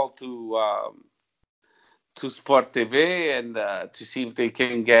phone call to Sport TV and to see if they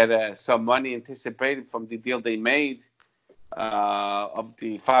can get some money anticipated from the deal they made of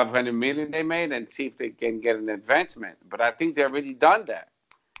the 500 million they made, and see if they can get an advancement. But I think they've already done that.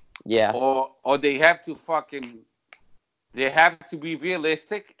 Yeah. Or they have to they have to be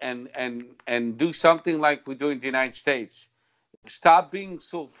realistic and do something like we do in the United States. Stop being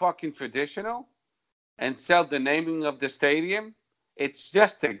so fucking traditional and sell the naming of the stadium. It's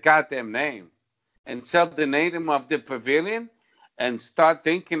just a goddamn name. and sell the name of the pavilion and start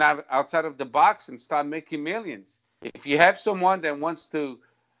thinking outside of the box and start making millions. If you have someone that wants to,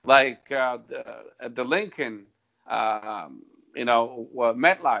 like the Lincoln, MetLife,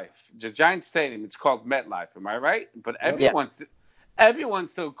 the Giant Stadium, it's called MetLife, am I right? But Yeah. everyone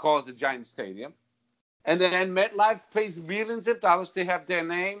still calls it Giant Stadium. And then MetLife pays billions of dollars to have their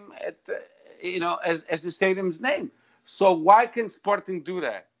name as the stadium's name. So why can Sporting do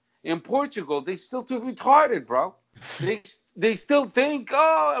that? In Portugal, they still too retarded, bro. They still think,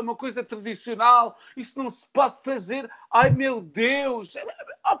 oh, é uma coisa tradicional, isso não se pode fazer. Ai, meu Deus.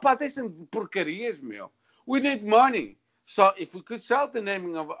 Opa, deixem de porcarias, meu. We need money. So if we could sell the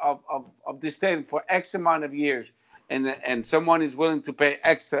naming of the stadium for X amount of years, and someone is willing to pay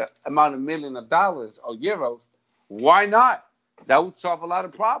extra amount of million of dollars or euros, why not? That would solve a lot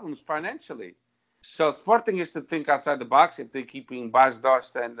of problems financially. So Sporting has to think outside the box if they're keeping Bas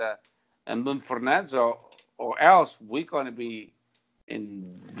Dost and Nuno Fernandes, or else we're going to be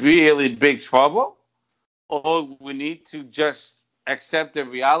in really big trouble. Or we need to just accept the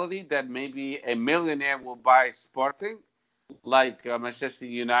reality that maybe a millionaire will buy Sporting, like Manchester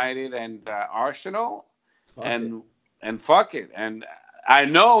United and Arsenal, and fuck it. And I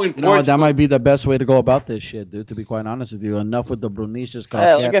know in Portugal, that might be the best way to go about this shit, dude. To be quite honest with you, enough with the Bruniches.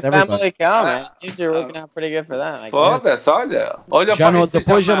 Hey, look at Famalicão, man. These are working out pretty good for them.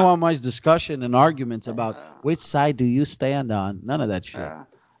 Depois já não há mais discussion and arguments about which side do you stand on. None of that shit.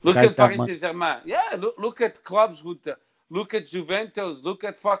 Look at Paris Saint-Germain. Yeah, look at clubs look at Juventus. Look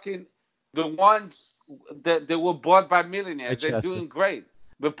at fucking the ones that they were bought by millionaires. They're doing great.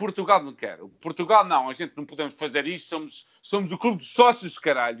 Mas Portugal não quer. Portugal não, a gente não podemos fazer isto, somos o clube de sócios,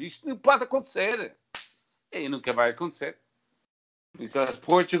 caralho. Isto não pode acontecer. E nunca vai acontecer. Because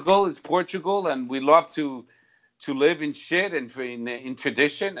Portugal is Portugal, and we love to live in shit and in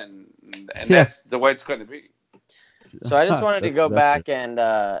tradition, and that's the way it's going to be. So I just wanted to go back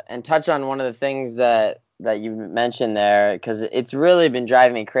and touch on one of the things that you mentioned there, because it's really been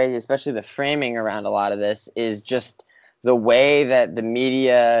driving me crazy, especially the framing around a lot of this is just the way that the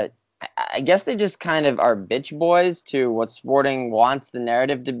media, I guess they just kind of are bitch boys to what Sporting wants the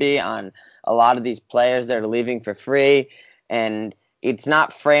narrative to be on a lot of these players that are leaving for free. And it's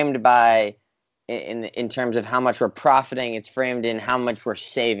not framed by in terms of how much we're profiting. It's framed in how much we're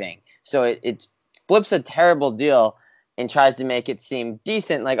saving. So it flips a terrible deal and tries to make it seem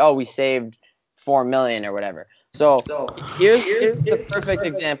decent, like, oh, we saved $4 million or whatever. So here's the perfect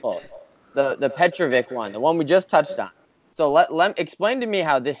example. The Petrovic one, the one we just touched on. So let explain to me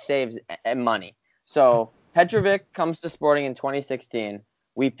how this saves money. So Petrovic comes to Sporting in 2016.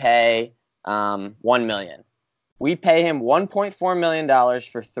 We pay $1 million. We pay him $1.4 million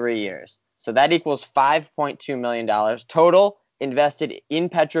for 3 years. So that equals $5.2 million total invested in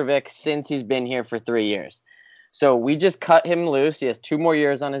Petrovic since he's been here for 3 years. So we just cut him loose. He has 2 more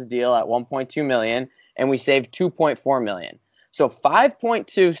years on his deal at $1.2 million, and we saved $2.4 million. So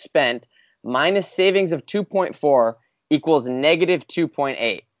 5.2 spent minus savings of 2.4 equals negative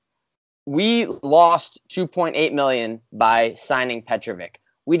 2.8. We lost 2.8 million by signing Petrovic.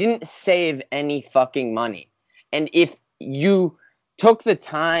 We didn't save any fucking money. And if you took the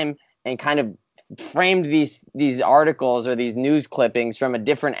time and kind of framed these articles or these news clippings from a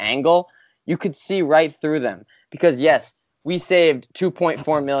different angle, you could see right through them. Because yes, we saved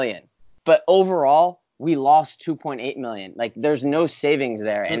 2.4 million, but overall we lost 2.8 million. Like, there's no savings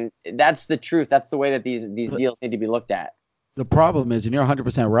there, and that's the truth. That's the way that these deals need to be looked at. The problem is, and you're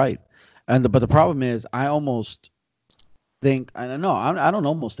 100% right, but the problem is, I almost think, I don't know, I don't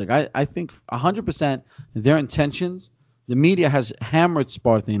almost think, I think 100% their intentions. The media has hammered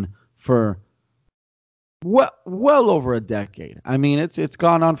Sporting for well over a decade. I mean, it's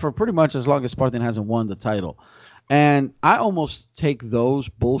gone on for pretty much as long as Sporting hasn't won the title. And I almost take those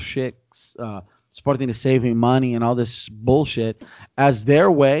bullshit, Sporting is saving money and all this bullshit, as their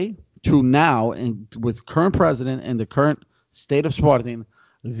way to now, and with current president and the current state of Sporting,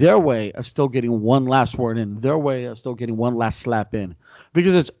 their way of still getting one last word in, their way of still getting one last slap in.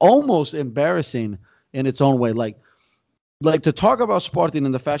 Because it's almost embarrassing in its own way. Like to talk about Sporting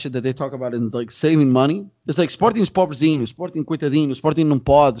in the fashion that they talk about in like saving money. It's like Sporting's pobrezinho, Sporting coitadinho, Sporting não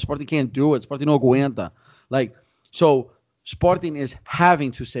pode, Sporting can't do it, Sporting não aguenta. Like, so Sporting is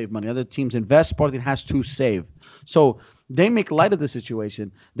having to save money. Other teams invest, Sporting has to save. So they make light of the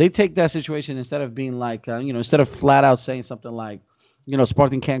situation. They take that situation instead of being like, instead of flat out saying something like,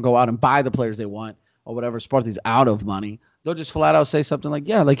 Sporting can't go out and buy the players they want or whatever, Sporting's out of money. They'll just flat out say something like,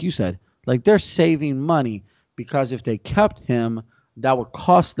 yeah, like you said, like they're saving money because if they kept him, that would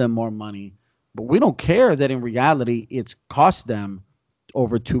cost them more money. But we don't care that in reality it's cost them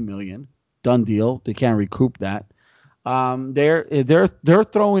over $2 million. done deal. They can't recoup that. They're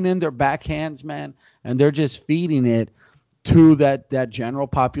throwing in their backhands, man, and they're just feeding it to that general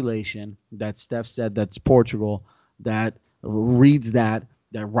population that Steph said that's Portugal, that reads that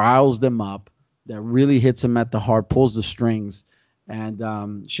riles them up, that really hits them at the heart, pulls the strings, and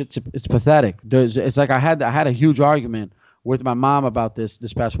it's pathetic. It's like I had a huge argument with my mom about this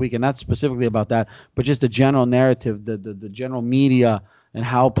past week, and not specifically about that, but just the general narrative, the general media, and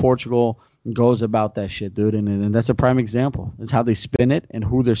how Portugal goes about that shit, dude. And that's a prime example. It's how they spin it and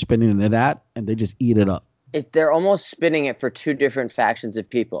who they're spinning it at, and they just eat it up. They're almost spinning it for two different factions of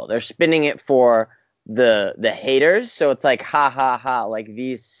people. They're spinning it for the haters, so it's like ha ha ha, like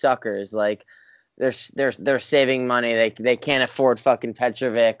these suckers, like they're saving money. They can't afford fucking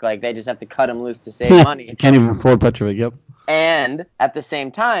Petrovic. Like they just have to cut him loose to save money. They can't even afford Petrovic. Yep. And at the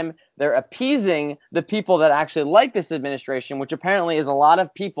same time, they're appeasing the people that actually like this administration, which apparently is a lot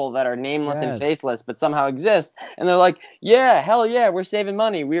of people that are nameless and faceless, but somehow exist. And they're like, yeah, hell yeah, we're saving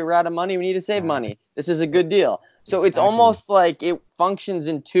money. We're out of money. We need to save money. This is a good deal. So it's almost like it functions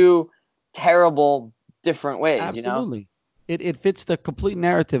in two terrible different ways. Absolutely. It fits the complete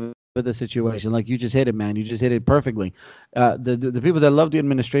narrative of the situation. Like you just hit it, man. You just hit it perfectly. The people that love the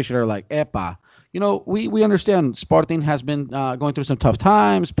administration are like, epa. We understand Sporting has been going through some tough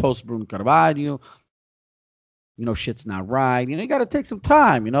times post Bruno Carvalho. Shit's not right. You got to take some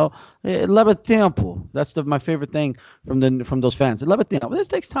time. Leva tempo. That's my favorite thing from those fans. Leva tempo. This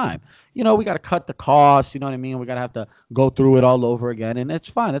takes time. We got to cut the costs. You know what I mean? We got to have to go through it all over again, and it's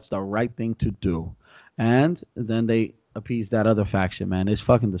fine. That's the right thing to do. And then they appease that other faction, man. It's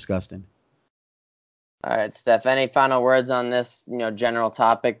fucking disgusting. All right, Steph, any final words on this, general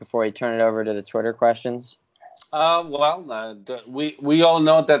topic before we turn it over to the Twitter questions? We all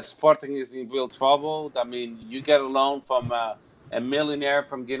know that Sporting is in real trouble. I mean, you get a loan from a millionaire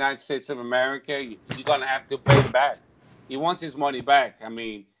from the United States of America, you're going to have to pay him back. He wants his money back. I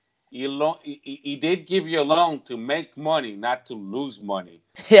mean, he did give you a loan to make money, not to lose money.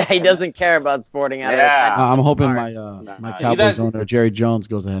 Yeah, he doesn't care about Sporting. I'm hoping my Cowboys owner, Jerry Jones,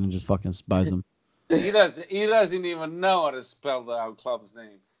 goes ahead and just fucking buys him. He doesn't even know how to spell our club's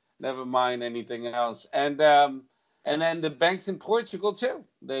name. Never mind anything else. And then the banks in Portugal too.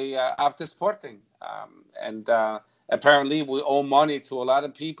 They after Sporting. Apparently we owe money to a lot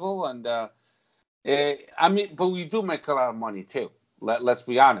of people. And but we do make a lot of money too. Let's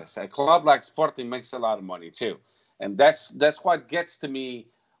be honest. A club like Sporting makes a lot of money too. And that's what gets to me.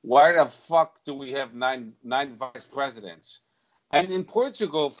 Why the fuck do we have nine vice presidents? And in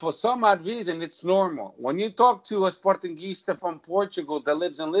Portugal, for some odd reason, it's normal. When you talk to a Sportingista from Portugal that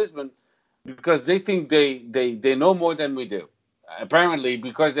lives in Lisbon, because they think they know more than we do. Apparently,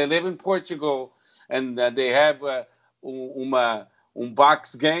 because they live in Portugal and they have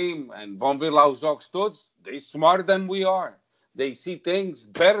box game and vão ver lá os jogos todos, they're smarter than we are. They see things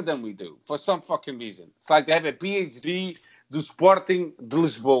better than we do, for some fucking reason. It's like they have a PhD do Sporting de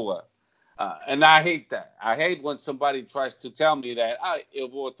Lisboa. And I hate that. I hate when somebody tries to tell me that eu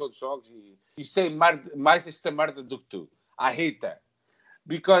vou a todos os jogos e sei mais esta merda do que tu. I hate that.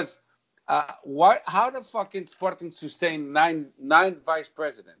 Because how the fucking Sporting sustain nine vice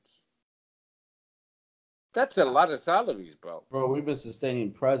presidents? That's a lot of salaries, bro. Bro, we've been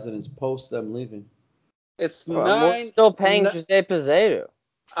sustaining presidents post them leaving. It's we're still paying Jose Peseiro.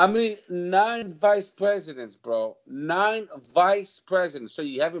 I mean, 9 vice presidents, bro. 9 vice presidents. So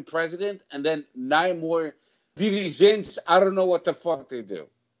you have a president and then 9 more dirigents. I don't know what the fuck they do.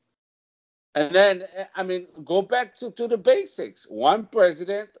 And then, I mean, go back to the basics. 1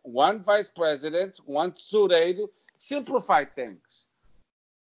 president, 1 vice president, 1 tesoureiro. Simplify things.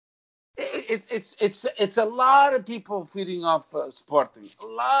 It's a lot of people feeding off Sporting. A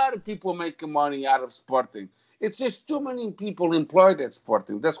lot of people making money out of Sporting. It's just too many people employed at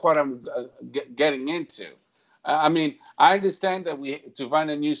Sporting. That's what I'm getting into. I mean, I understand that to run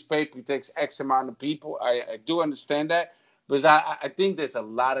a newspaper, it takes X amount of people. I do understand that. But I think there's a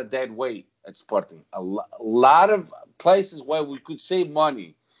lot of dead weight at Sporting. A lot of places where we could save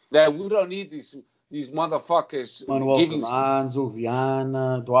money that we don't need these motherfuckers. Manuel Fernandes,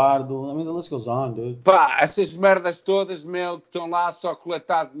 Viana, Eduardo. I mean, the list goes on, dude. Pá, essas merdas todas, meu, que estão lá só a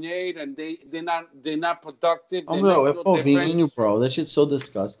coletar dinheiro and they're not productive. Oh, no, é povinho, bro. That shit's so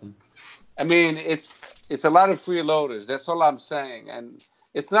disgusting. I mean, it's a lot of freeloaders. That's all I'm saying. And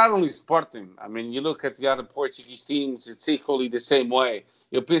it's not only Sporting. I mean, you look at the other Portuguese teams, it's equally the same way.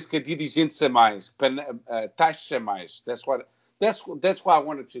 Eu penso que a dirigentes é mais, taxas é mais. That's what I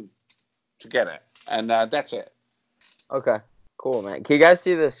wanted to get at. And that's it. Okay, cool, man. Can you guys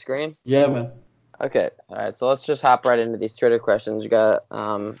see the screen? Yeah, man. Okay, all right. So let's just hop right into these Twitter questions. We got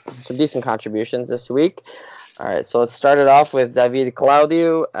some decent contributions this week. All right, so let's start it off with David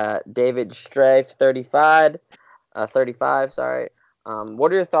Claudio, David Strafe, 35. Sorry.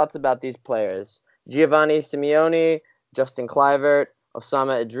 What are your thoughts about these players? Giovanni Simeone, Justin Kluivert,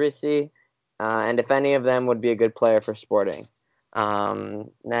 Osama Idrissi, and if any of them would be a good player for Sporting.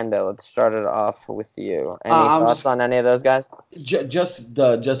 Nando, let's start it off with you. Any thoughts on any of those guys? Just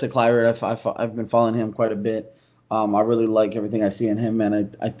Justin Kluivert. I've been following him quite a bit. I really like everything I see in him,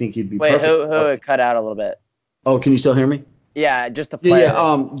 and I think he'd be Wait, perfect. who cut out a little bit? Oh, can you still hear me? Yeah, just a player.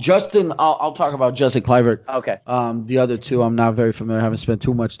 Yeah. Justin, I'll talk about Justin Kluivert. Okay. The other two, I'm not very familiar. I haven't spent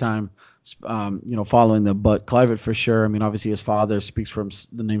too much time, following them. But Kluivert for sure. I mean, obviously his father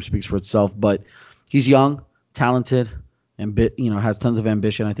the name speaks for itself. But he's young, talented, and has tons of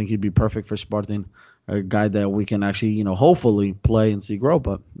ambition. I think he'd be perfect for Sporting, a guy that we can actually, hopefully play and see grow.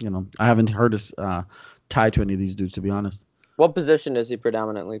 But I haven't heard us tied to any of these dudes, to be honest. What position does he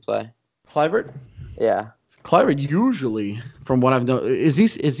predominantly play? Kluivert? Yeah. Kluivert usually, from what I've done, where's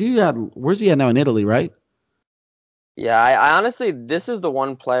he at now in Italy, right? Yeah, I honestly, this is the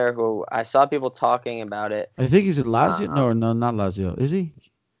one player who I saw people talking about it. I think he's in Lazio. No, not Lazio. Is he?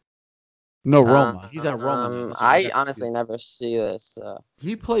 No, Roma. He's at Roma now. I honestly never see this.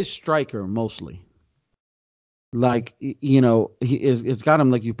 He plays striker mostly. Like, it's got him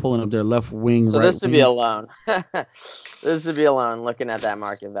like you pulling up their left wing. So right this would wing. be alone. This would be alone looking at that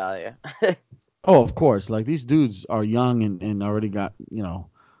market value. Oh, of course. Like, these dudes are young and already got,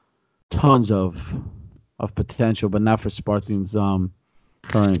 tons of potential, but not for Spartan's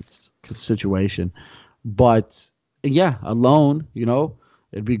current situation. But yeah, alone,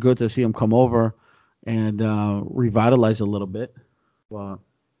 it'd be good to see him come over and revitalize a little bit. But all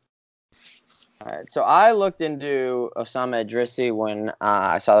right. So I looked into Osama Idrissi when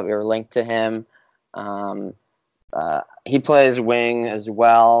I saw that we were linked to him. He plays wing as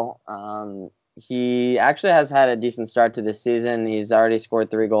well. He actually has had a decent start to this season. He's already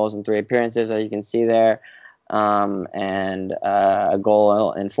scored 3 goals in 3 appearances, as you can see there, and a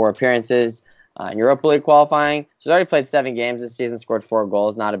goal in 4 appearances in Europa League qualifying. So he's already played 7 games this season, scored 4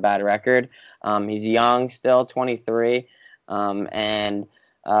 goals. Not a bad record. He's young still, 23, and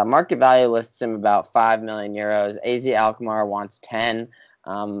market value lists him about 5 million euros. AZ Alkmaar wants 10.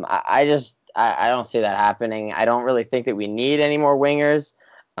 I don't see that happening. I don't really think that we need any more wingers.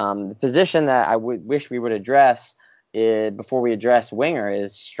 The position that I wish we would address before we address winger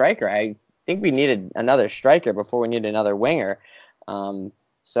is striker. I think we needed another striker before we need another winger.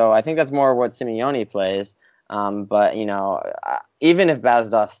 So I think that's more what Simeone plays. But even if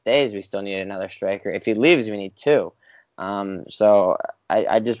Bazdas stays, we still need another striker. If he leaves, we need 2. So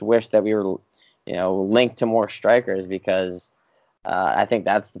I just wish that we were, linked to more strikers because I think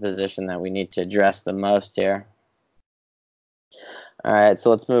that's the position that we need to address the most here. All right, so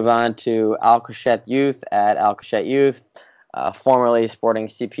let's move on to Alcochete Youth at Alcochete Youth, formerly Sporting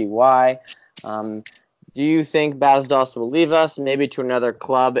CPY. Do you think Bazdas will leave us, maybe to another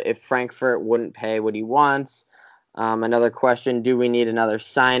club if Frankfurt wouldn't pay what he wants? Another question, do we need another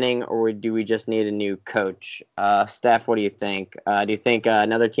signing or do we just need a new coach? Steph, what do you think? Do you think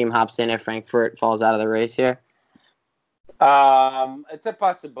another team hops in if Frankfurt falls out of the race here? It's a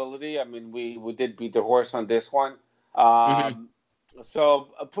possibility. I mean, we did beat the horse on this one. So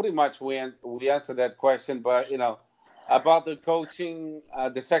pretty much we answered that question. But, about the coaching,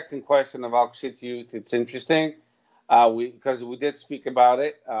 the second question of Alcochete Youth, it's interesting because we did speak about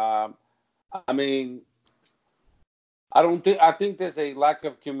it. I think there's a lack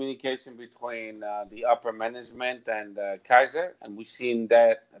of communication between the upper management and Kaiser, and we've seen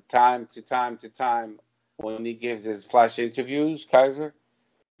that time to time when he gives his flash interviews, Kaiser.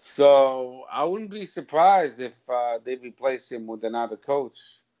 So I wouldn't be surprised if they replace him with another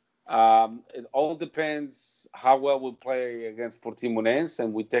coach. It all depends how well we play against Portimonense,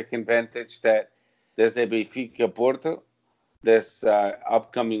 and we take advantage that there's a Benfica Porto this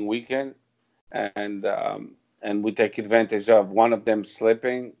upcoming weekend, and we take advantage of one of them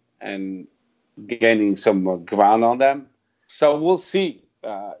slipping and gaining some ground on them. So we'll see.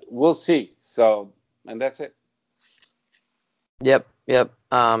 So, and that's it. Yep.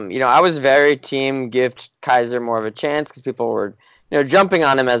 I was very team give Kaiser more of a chance because people were, jumping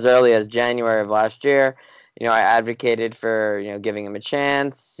on him as early as January of last year. I advocated for, giving him a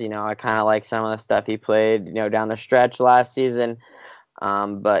chance. I kind of like some of the stuff he played, down the stretch last season.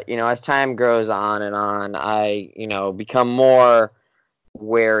 But, as time goes on and on, I, become more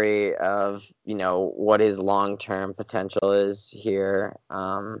wary of, what his long-term potential is here.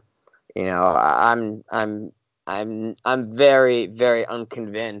 I'm very, very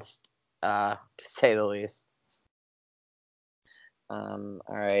unconvinced to say the least. All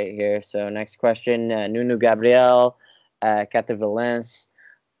right, here. So next question, Nuno Gabriel, Cata Valence.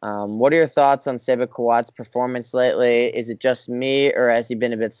 What are your thoughts on Seba Kawat's performance lately? Is it just me, or has he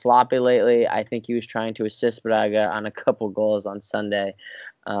been a bit sloppy lately? I think he was trying to assist Braga on a couple goals on Sunday.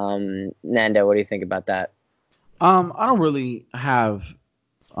 Nando, what do you think about that? I don't really have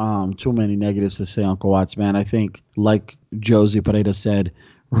too many negatives to say on Kawats, man. I think, like Josie Pereira said,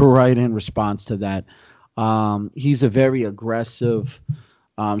 right in response to that, he's a very aggressive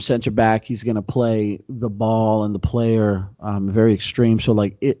center back. He's going to play the ball and the player very extreme. So,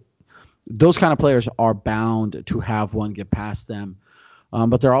 those kind of players are bound to have one get past them.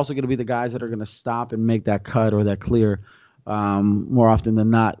 But they're also going to be the guys that are going to stop and make that cut or that clear more often than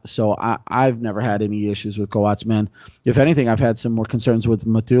not. So I've never had any issues with Coates, man. If anything, I've had some more concerns with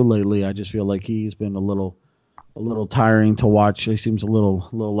Mathieu lately. I just feel like he's been a little tiring to watch. He seems a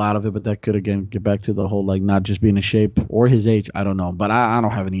little out of it, but that could again get back to the whole not just being in shape or his age. I don't know, but I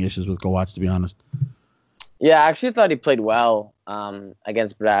don't have any issues with Coates, to be honest. Yeah, I actually thought he played well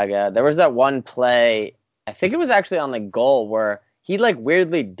against Braga. There was that one play, I think it was actually on the goal, where he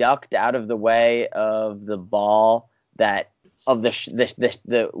weirdly ducked out of the way of the ball the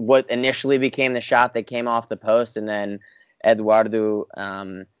what initially became the shot that came off the post, and then Eduardo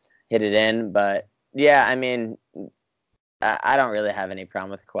hit it in. But yeah, I mean, I don't really have any problem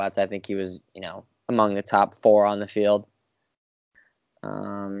with Coates. I think he was, among the top 4 on the field.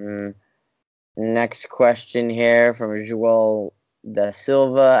 Next question here from João da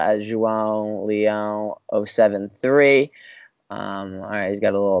Silva at João Leão 073. All right, he's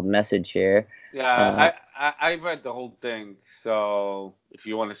got a little message here. Yeah, I read the whole thing. So if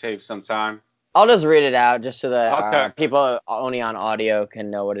you want to save some time, I'll just read it out just so that people only on audio can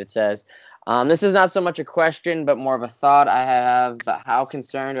know what it says. This is not so much a question, but more of a thought I have. How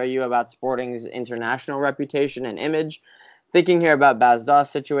concerned are you about Sporting's international reputation and image? Thinking here about Bas Doss'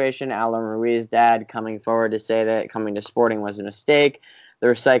 situation, Alan Ruiz's dad coming forward to say that coming to Sporting was a mistake, the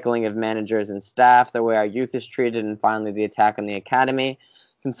recycling of managers and staff, the way our youth is treated, and finally the attack on the academy.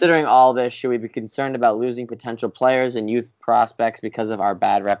 Considering all this, should we be concerned about losing potential players and youth prospects because of our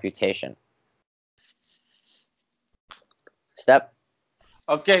bad reputation? Step.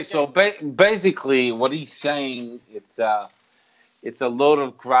 Okay, so basically what he's saying, it's a load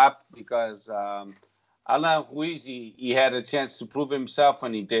of crap because Alain Ruiz, he had a chance to prove himself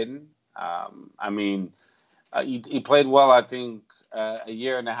and he didn't. He played well, I think, a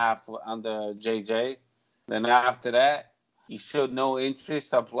year and a half under JJ. Then after that, he showed no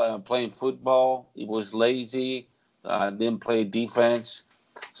interest in playing football. He was lazy, didn't play defense.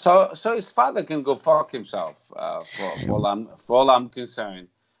 So his father can go fuck himself, for all I'm concerned,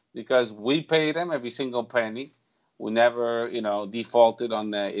 because we paid him every single penny. We never, defaulted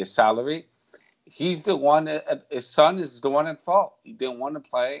on his salary. He's the one. His son is the one at fault. He didn't want to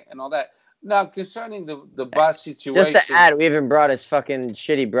play and all that. Now, concerning the bus situation, just to add, we even brought his fucking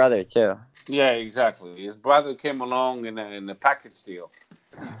shitty brother too. Yeah, exactly. His brother came along in a package deal.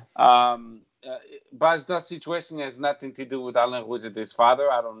 Bas Doss' situation has nothing to do with Alan Ruiz and his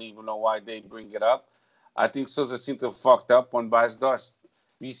father. I don't even know why they bring it up. I think Sousa Cinto fucked up on Bas Doss.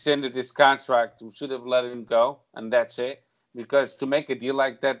 Rescinded his contract. We should have let him go, and that's it. Because to make a deal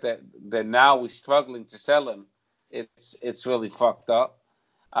like that now we're struggling to sell him, it's really fucked up.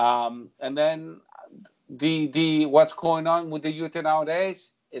 And then the what's going on with the youth nowadays?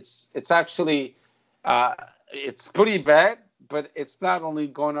 It's actually it's pretty bad, but it's not only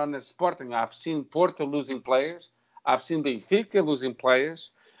going on in Sporting. I've seen Porto losing players. I've seen Benfica losing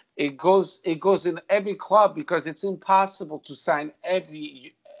players. It goes in every club because it's impossible to sign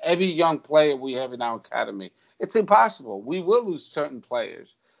every young player we have in our academy. It's impossible. We will lose certain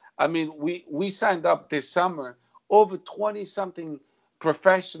players. I mean, we signed up this summer over 20-something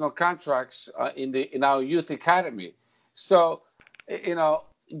professional contracts in our youth academy. So,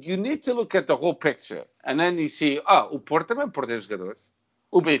 you need to look at the whole picture. And then you see, o Porto também perdeu jogadores.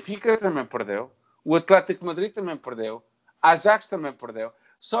 O Benfica também perdeu. O Atlético Madrid também perdeu. Ajax também perdeu.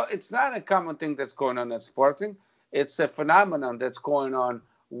 So it's not a common thing that's going on at Sporting. It's a phenomenon that's going on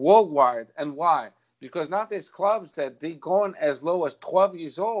worldwide. And why? Because now there's clubs that they're going as low as 12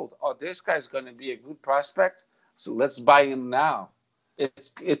 years old. Oh, this guy's going to be a good prospect, so let's buy him now.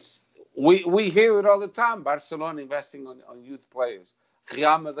 We hear it all the time. Barcelona investing on youth players.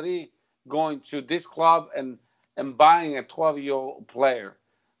 Real Madrid going to this club and buying a 12-year-old player.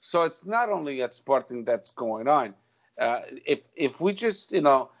 So it's not only at Sporting that's going on. If we just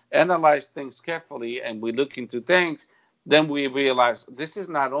analyze things carefully and we look into things, then we realize this is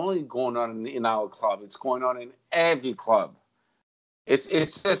not only going on in our club; it's going on in every club. It's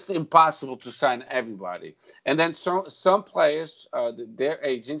just impossible to sign everybody. And then some players, their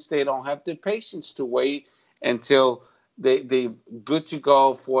agents, they don't have the patience to wait until they good to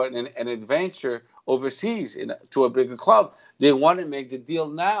go for an adventure overseas to a bigger club. They want to make the deal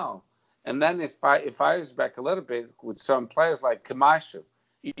now. And then if I was back a little bit with some players like Camacho,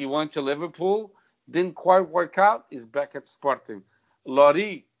 he went to Liverpool, didn't quite work out. He's back at Sporting.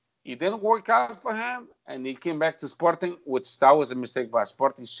 Lori, it didn't work out for him, and he came back to Sporting, which that was a mistake by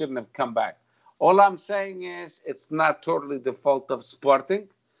Sporting. Shouldn't have come back. All I'm saying is it's not totally the fault of Sporting,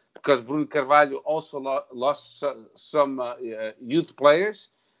 because Bruno Carvalho also lost some youth players.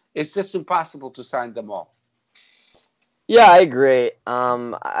 It's just impossible to sign them all. Yeah, I agree.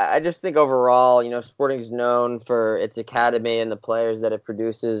 I just think overall, Sporting's known for its academy and the players that it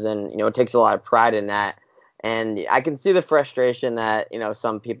produces, and it takes a lot of pride in that. And I can see the frustration that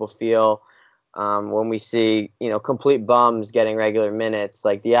some people feel when we see complete bums getting regular minutes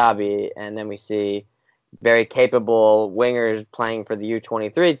like Diaby, and then we see very capable wingers playing for the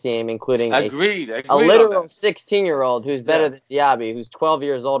U23 team, including Agreed a literal 16-year-old who's better than Diaby, who's 12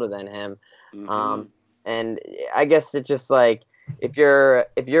 years older than him. Mm-hmm. And I guess it's just like if you're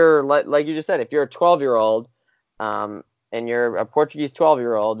like you just said, if you're a 12-year-old, and you're a Portuguese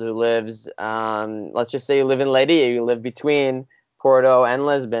 12-year-old who lives, let's just say you live in Leiria, you live between Porto and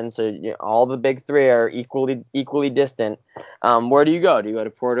Lisbon, so all the big three are equally distant. Where do you go? Do you go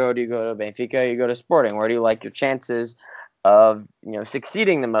to Porto? Do you go to Benfica? You go to Sporting? Where do you like your chances of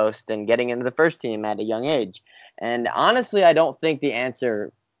succeeding the most and getting into the first team at a young age? And honestly, I don't think the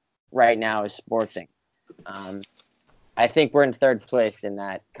answer right now is Sporting. I think we're in third place in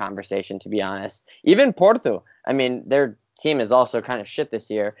that conversation, to be honest. Even Porto, I mean, their team is also kind of shit this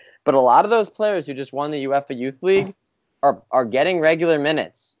year, but a lot of those players who just won the UEFA Youth League are getting regular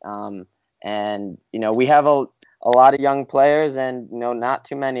minutes. And we have a lot of young players, and not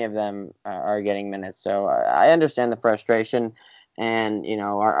too many of them are getting minutes. So I understand the frustration, and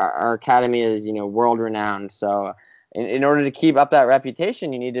our academy is world renowned. So in order to keep up that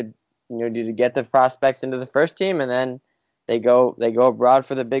reputation, you need to get the prospects into the first team, and then they go abroad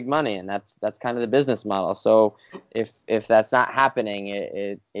for the big money, and that's kind of the business model. So if that's not happening,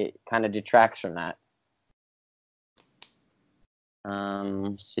 it kind of detracts from that.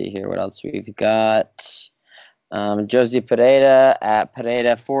 Let's see here what else we've got. Josie Pereira at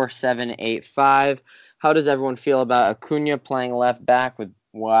Pereira 4785. How does everyone feel about Acuna playing left back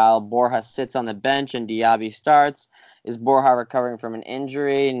while Borja sits on the bench and Diaby starts? Is Borja recovering from an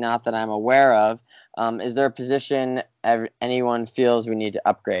injury? Not that I'm aware of. Is there a position anyone feels we need to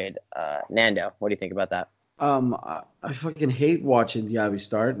upgrade? Nando, what do you think about that? I fucking hate watching Diaby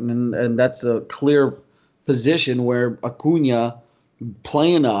start, and that's a clear position where Acuna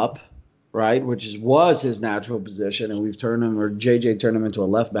playing up, right, which was his natural position, and we've turned him, or JJ turned him into a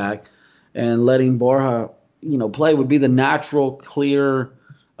left back, and letting Borja, play would be the natural, clear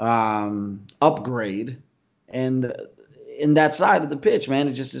upgrade. And in that side of the pitch, man,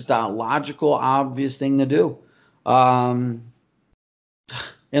 it just is the logical, obvious thing to do. And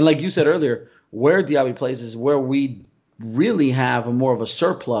like you said earlier, where Diaby plays is where we really have more of a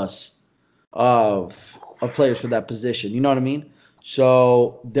surplus of players for that position. You know what I mean?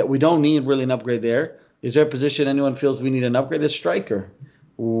 So that we don't need really an upgrade there. Is there a position anyone feels we need an upgrade? It's striker.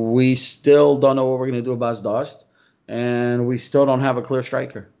 We still don't know what we're going to do about Dost, and we still don't have a clear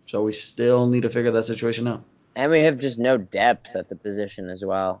striker. So we still need to figure that situation out. And we have just no depth at the position as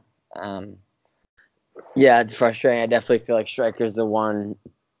well. Yeah, it's frustrating. I definitely feel like striker's the one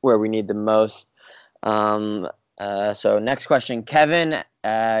where we need the most. So next question, Kevin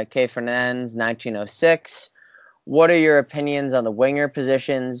K. Fernandez, 1906. What are your opinions on the winger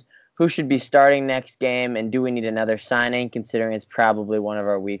positions? Who should be starting next game, and do we need another signing, considering it's probably one of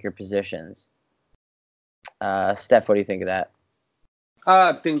our weaker positions? Steph, what do you think of that?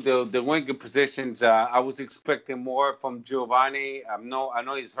 I think the winger positions. I was expecting more from Giovanni. I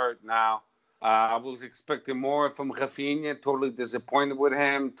know he's hurt now. I was expecting more from Rafinha. Totally disappointed with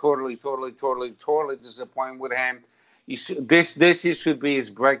him. Totally disappointed with him. This year should be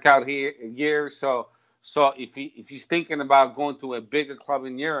his breakout year. So if he's thinking about going to a bigger club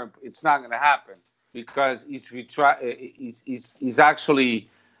in Europe, it's not going to happen because he's actually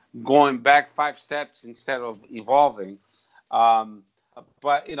going back 5 steps instead of evolving.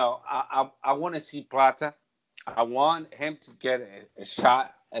 But I want to see Plata. I want him to get a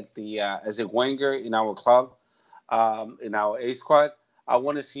shot at the as a winger in our club, in our A squad. I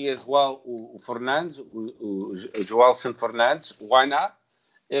want to see as well Fernandes, Joelson Fernandes. Why not?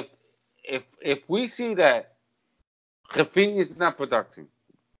 If we see that Rafinha is not productive,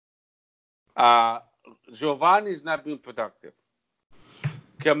 Giovanni is not being productive,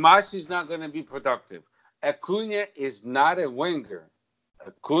 Camacho is not going to be productive. Acuna is not a winger.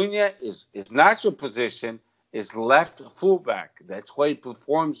 Acuna is his natural position is left fullback. That's why he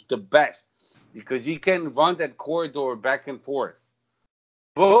performs the best because he can run that corridor back and forth.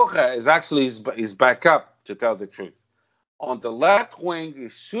 Borja is actually his backup, to tell the truth. On the left wing,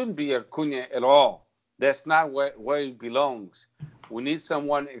 it shouldn't be Acuna at all. That's not where he belongs. We need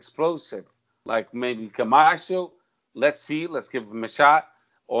someone explosive, like maybe Camacho. Let's see. Let's give him a shot.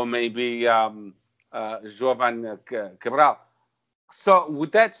 Or maybe Jovan Cabral. So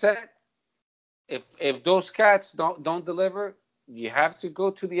with that said, if those cats don't deliver, you have to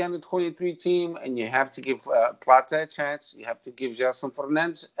go to the under-23 team and you have to give Plata a chance. You have to give Gelson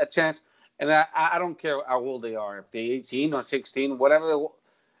Fernandez a chance. And I don't care how old they are, if they're 18 or 16, whatever.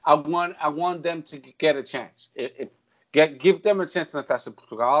 I want them to get a chance. Give them a chance in the Taça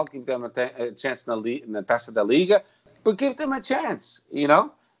Portugal, give them a chance in the Taça da Liga, but give them a chance. You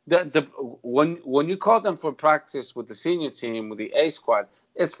know, when you call them for practice with the senior team, with the A squad,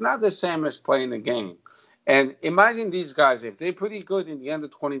 it's not the same as playing a game. And imagine these guys, if they're pretty good in the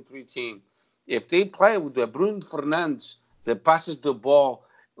under-23 team, if they play with the Bruno Fernandes that passes the ball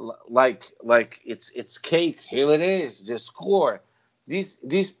like it's cake, here it is, just score.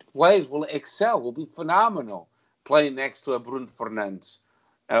 These players will excel, will be phenomenal playing next to a Bruno Fernandes.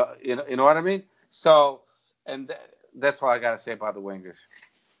 You know what I mean? So, and that's all I got to say about the wingers.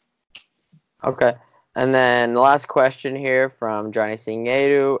 Okay. And then the last question here from Johnny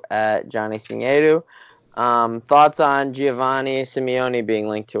Singedu at Johnny Singedu. Thoughts on Giovanni Simeone being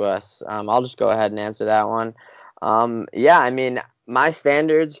linked to us? I'll just go ahead and answer that one. Yeah, I mean, my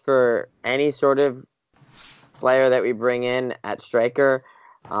standards for any sort of player that we bring in at striker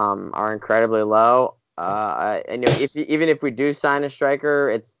are incredibly low. I know even if we do sign a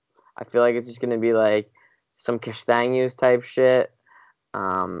striker, I feel like it's just going to be like some Castaños type shit.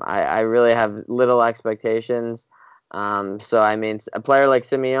 I really have little expectations. So I mean, a player like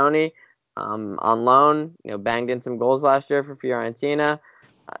Simeone, on loan, banged in some goals last year for Fiorentina.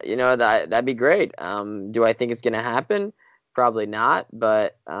 That'd be great. Do I think it's going to happen? Probably not.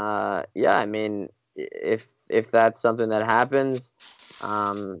 But yeah, I mean, if that's something that happens,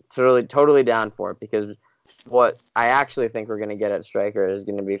 totally down for it, because what I actually think we're going to get at striker is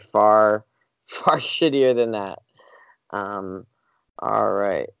going to be far, far shittier than that. All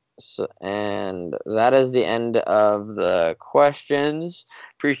right. So, and that is the end of the questions.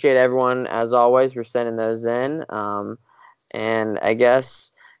 Appreciate everyone, as always, for sending those in. And I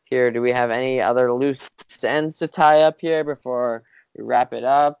guess here, do we have any other loose ends to tie up here before we wrap it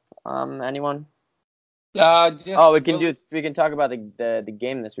up? Anyone? We can talk about the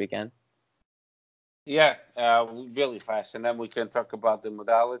game this weekend. Yeah, really fast, and then we can talk about the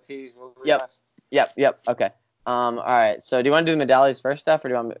modalities. Yep. Okay. All right. So, do you want to do the modalities first, Steph, or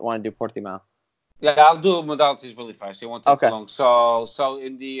do you want to do Portimao? Yeah, I'll do modalities really fast. It won't take too long. So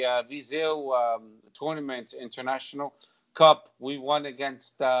in the Viseu tournament international cup, we won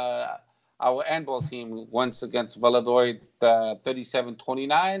against our handball team once against Valladolid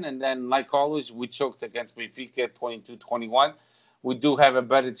 37-29, and then like always we choked against Benfica 22-21. We do have a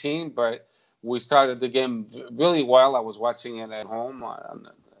better team, but we started the game really well. I was watching it at home on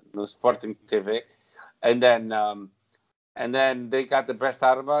the Sporting TV, and then they got the best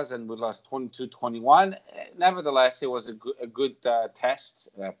out of us, and we lost 22-21. Nevertheless, it was a good test,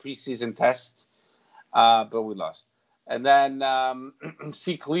 preseason test, but we lost. And then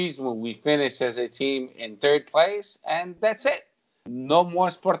Ciclismo, we finished as a team in third place, and that's it. No more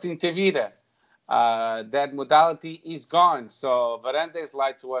Sporting Tevira. That modality is gone. So Varandes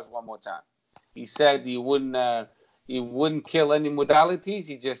lied to us one more time. He said he wouldn't kill any modalities.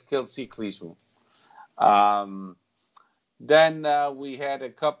 He just killed Ciclismo. Then we had a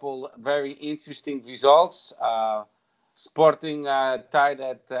couple very interesting results. Sporting tied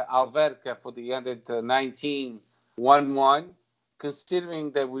at Alverca for the under-19 1-1.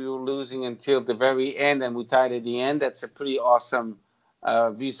 Considering that we were losing until the very end and we tied at the end, that's a pretty awesome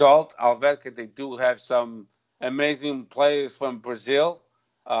result. Alverca, they do have some amazing players from Brazil.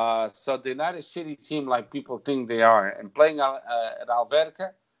 So they're not a shitty team like people think they are. And playing at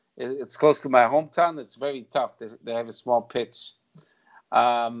Alverca, it's close to my hometown. It's very tough. They have a small pitch.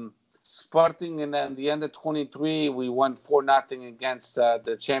 Sporting, and then the under-23, we won 4-0 against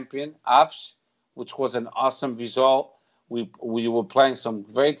the champion, Aves, which was an awesome result. We were playing some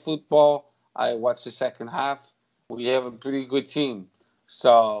great football. I watched the second half. We have a pretty good team.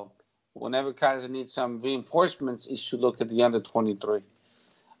 So whenever Kaiser needs some reinforcements, he should look at the under-23.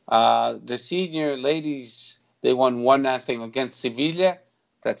 The senior ladies, they won 1-0 against Sevilla.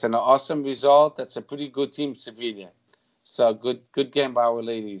 That's an awesome result. That's a pretty good team, Sevilla. So good game by our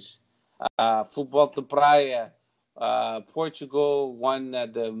ladies. Football de Praia. Portugal won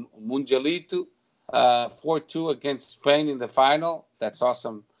the Mundialito 4-2 against Spain in the final. That's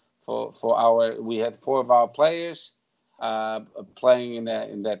awesome for our. We had 4 of our players playing in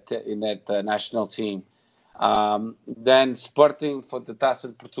that national team. Then Sporting for the Taça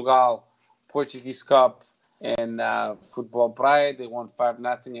de Portugal, Portuguese Cup, and Football Praia. They won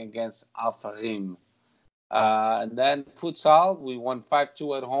 5-0 against Alfarim. And then futsal, we won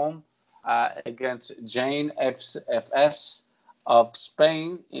 5-2 at home against Jane FS of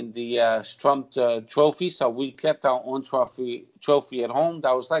Spain in the Strumped Trophy. So we kept our own trophy at home.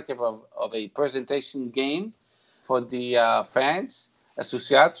 That was like of a presentation game for the fans,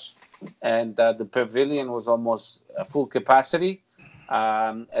 associates, and the pavilion was almost full capacity.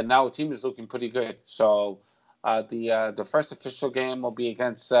 And now the team is looking pretty good. So the first official game will be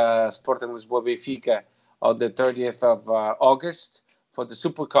against Sporting Lisboa Benfica on the 30th of August for the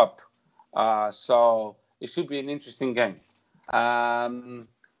Super Cup. So it should be an interesting game. And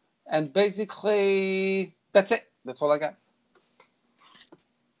basically, that's it. That's all I got.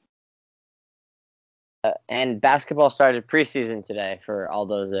 And basketball started preseason today for all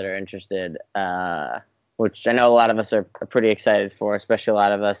those that are interested, which I know a lot of us are pretty excited for, especially a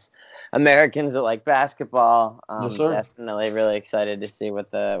lot of us Americans that like basketball. Yes, sir. Definitely really excited to see what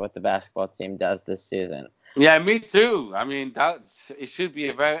the basketball team does this season. Yeah, me too. I mean, it should be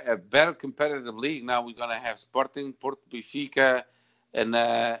a better competitive league. Now we're going to have Sporting, Porto, Benfica, and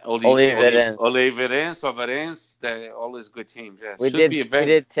Oliveirense. They're always good teams. Yeah, we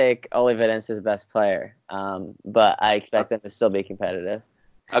did take Oliveirense's best player, but I expect them to still be competitive.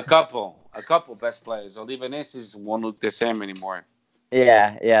 A couple best players. Oliveirense won't look the same anymore.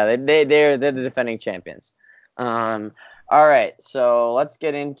 Yeah, they're the defending champions. All right, so let's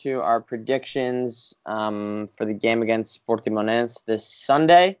get into our predictions for the game against Portimonense this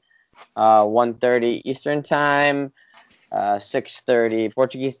Sunday, 1:30 Eastern Time, 6:30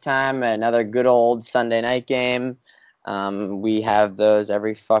 Portuguese time, another good old Sunday night game. We have those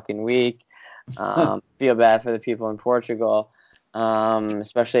every fucking week. Feel bad for the people in Portugal,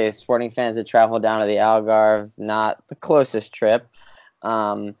 especially Sporting fans that travel down to the Algarve, not the closest trip.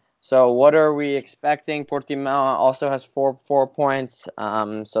 So what are we expecting? Portimão also has four points,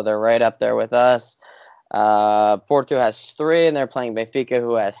 so they're right up there with us. Porto has 3, and they're playing Benfica,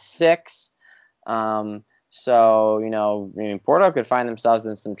 who has 6. So, Porto could find themselves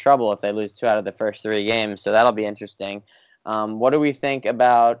in some trouble if they lose 2 out of the first 3 games, so that'll be interesting. What do we think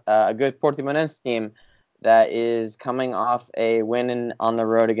about a good Portimonense team that is coming off a win on the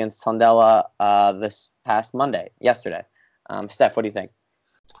road against Tondela this past yesterday? Steph, what do you think?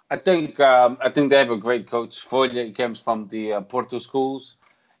 I think they have a great coach. Folha comes from the Porto schools.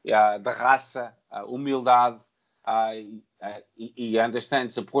 Yeah, de raça, humildade. He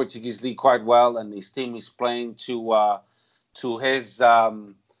understands the Portuguese league quite well, and his team is playing to his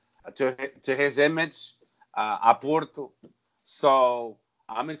image at Porto. So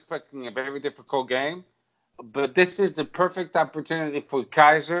I'm expecting a very difficult game, but this is the perfect opportunity for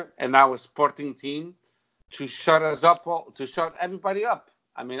Kaiser and our Sporting team to shut us up, to shut everybody up.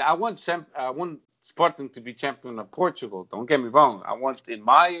 I mean, I want Sporting to be champion of Portugal. Don't get me wrong. I want in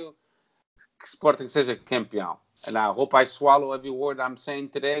Maio Sporting seja campeão. And I hope I swallow every word I'm saying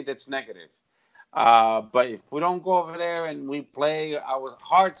today that's negative. But if we don't go over there and we play our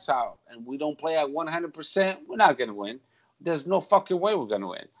hearts out and we don't play at 100%, we're not going to win. There's no fucking way we're going to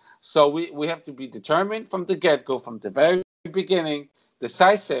win. So we have to be determined from the get-go, from the very beginning,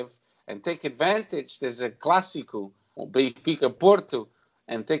 decisive, and take advantage. There's a Clásico, Benfica Porto,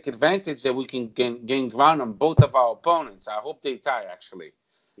 and take advantage that we can gain ground on both of our opponents. I hope they tie, actually.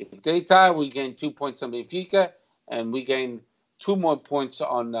 If they tie, we gain 2 points on Benfica, and we gain 2 more points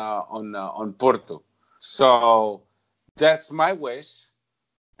on Porto. So that's my wish,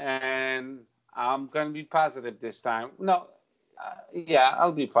 and I'm going to be positive this time. No,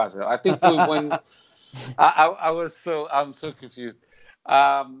 I'll be positive. I think we win. I'm so confused.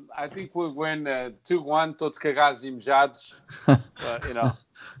 I think we'll win 2-1, todos cagados e mejados.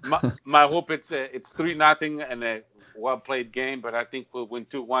 My hope it's 3-0 and a well-played game, but I think we'll win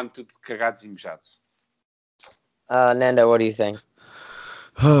 2-1, todos cagados e mejados. Nando, what do you think?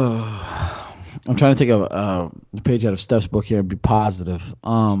 I'm trying to take a page out of Steph's book here and be positive.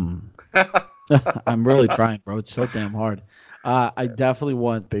 I'm really trying, bro. It's so damn hard. I definitely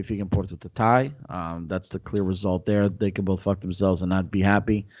want Benfica and Porto to tie. That's the clear result there. They can both fuck themselves and not be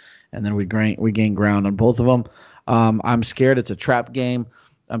happy. And then we gain ground on both of them. I'm scared it's a trap game.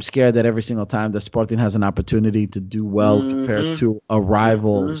 I'm scared that every single time that Sporting has an opportunity to do well compared to a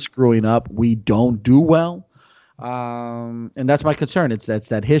rival screwing up, we don't do well. And that's my concern. It's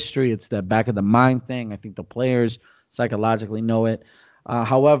that history. It's that back of the mind thing. I think the players psychologically know it.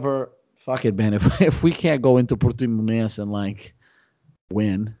 However, fuck it, man. If we can't go into Portimonense and like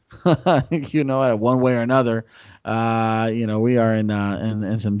win, one way or another, we are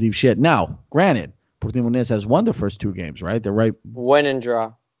in some deep shit. Now, granted, Portimonense has won the first 2 games, right? They're right. Win and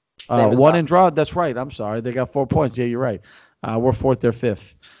draw. One and draw. That's right. I'm sorry. They got 4 points. Yeah, you're right. We're 4th. They're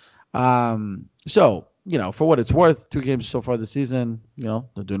 5th. So, for what it's worth, 2 games so far this season,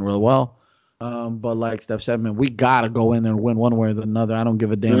 they're doing really well. But like Steph said, man, we got to go in and win one way or another. I don't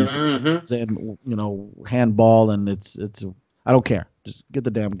give a damn. Mm-hmm. Handball, and it's I don't care. Just get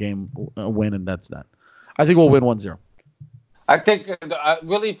the damn game win, and that's that. I think we'll win 1-0. I think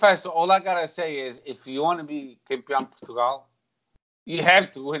really fast. All I gotta say is, if you want to be Campeão Portugal, you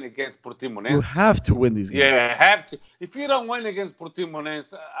have to win against Portimonense. You have to win these games. Yeah, have to. If you don't win against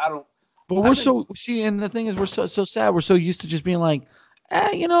Portimonense, I don't. But and the thing is, we're so sad. We're so used to just being like,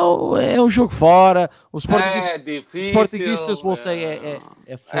 é jogo fora. Os portuguistas will say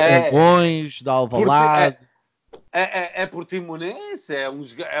é longe, da Alvalade. É Portimonense, é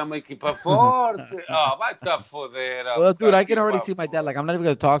uma equipa forte. Vai te foder. Well, dude, I can already see my dad. Like, I'm not even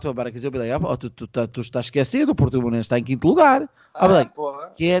going to talk to him about it because he'll be like, tu estás esquecido, Portimonense está em 5º lugar. I'll be like,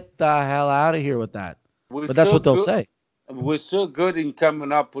 get the hell out of here with that. But that's what they'll say. We're so good in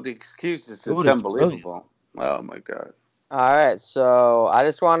coming up with excuses. It's unbelievable. Oh, my God. All right, so I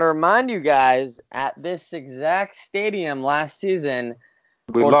just want to remind you guys, at this exact stadium last season,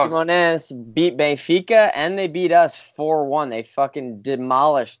 Portimonense beat Benfica, and they beat us 4-1. They fucking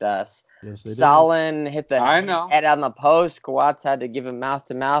demolished us. Yes, they did. Salin hit the head on the post. Coates had to give him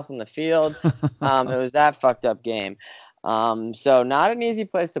mouth-to-mouth on the field. It was that fucked up game. So not an easy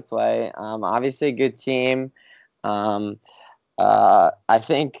place to play. Obviously, a good team. I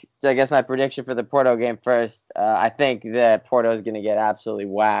guess my prediction for the Porto game first, I think that Porto is going to get absolutely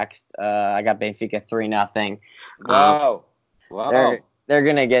waxed. I got Benfica 3-0. Wow. They're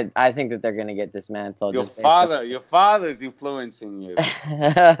going to get, I think that they're going to get dismantled. Your father's influencing you.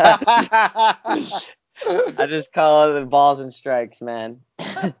 I just call it the balls and strikes, man.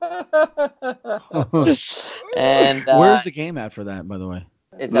 And where's the game at for that, by the way?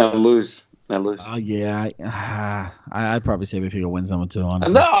 It's lose. Oh yeah, I'd probably say Benfica wins that one too.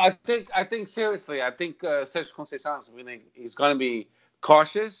 Honestly, no, I think seriously, I think Sergio Conceição he's going to be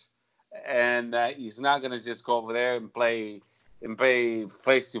cautious, and he's not going to just go over there and play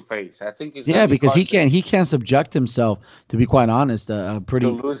face to face. I think he's because he can't subject himself, to be quite honest, a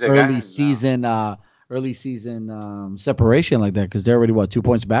pretty early season separation like that, because they're already 2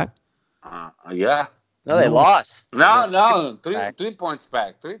 points back. Yeah. No, they lost. No, 3 points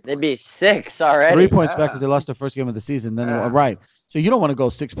back. They'd be 6 already. 3 points back because they lost their first game of the season. Then right, so you don't want to go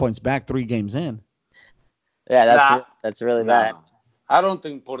 6 points back 3 games in. Yeah, that's really bad. I don't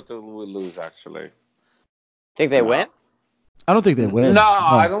think Porto will lose. Actually, think they win? I don't think they win. No,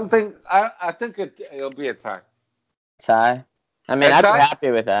 I don't think. I think it'll be a tie. Tie. I mean, I'd be happy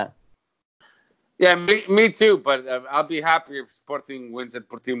with that. Yeah, me too. But I'll be happy if Sporting wins at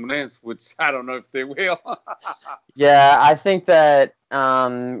Portimonense, which I don't know if they will. Yeah, I think that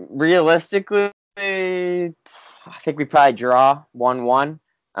realistically, I think we probably draw 1-1.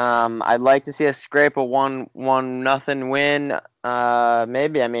 I'd like to see us scrape a 1-0 win.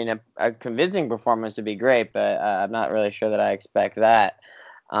 Maybe. I mean, a convincing performance would be great, but I'm not really sure that I expect that.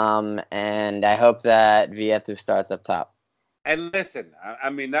 And I hope that Vieto starts up top. And listen,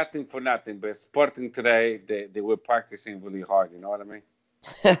 I mean, nothing for nothing, but Sporting today, they were practicing really hard. You know what I mean?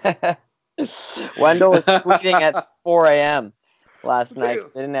 Wendell was tweeting at 4 a.m. last night.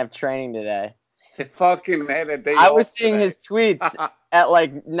 They didn't have training today. Fucking had a day I was seeing his tweets at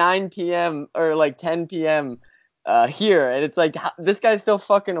like 9 p.m. or like 10 p.m. Here, and it's like, this guy's still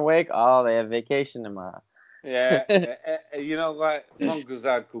fucking awake. Oh, they have vacation tomorrow. Yeah, you know what? Vamos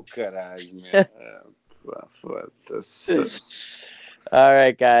gozar com o caralho, man. All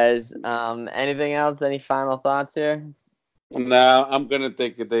right, guys. Anything else? Any final thoughts here? No, I'm gonna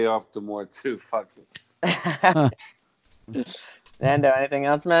take a day off tomorrow too. Fuck it. Nando, anything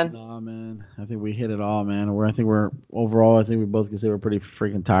else, man? No, man. I think we hit it all, man. I think we both can say we're pretty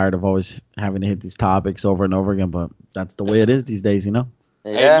freaking tired of always having to hit these topics over and over again. But that's the way it is these days, you know.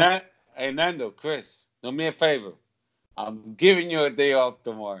 Yeah. Hey, Nando, Chris, do me a favor. I'm giving you a day off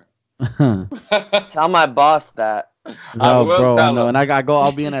tomorrow. Tell my boss that. No, bro, I know, and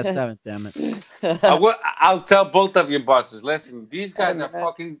I'll be in at 7. Damn it. I'll tell both of your bosses. Listen, these guys are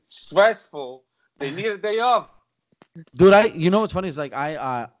fucking stressful. They need a day off. Dude, you know what's funny is like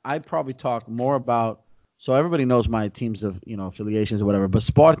I probably talk more about, so everybody knows my teams of affiliations or whatever, but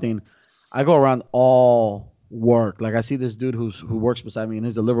Sporting, I go around all work. Like I see this dude who works beside me, and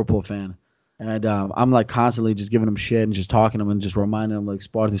he's a Liverpool fan, and I'm like constantly just giving him shit and just talking to him and just reminding him like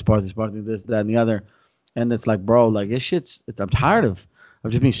Sparty, this, that, and the other. And it's like, bro, like I'm tired of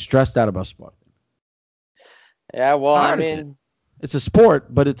just being stressed out about Sparty. Yeah, well, I Tired of it. mean, It's a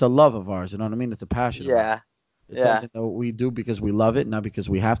sport, but it's a love of ours. You know what I mean? It's a passion. Of ours. yeah, It's yeah. something that we do because we love it, not because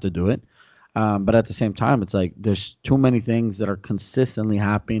we have to do it. But at the same time, it's like there's too many things that are consistently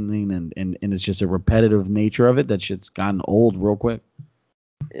happening, and it's just a repetitive nature of it that shit's gotten old real quick.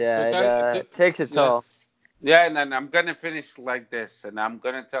 Yeah, it takes a toll. Yeah, and I'm gonna finish like this, and I'm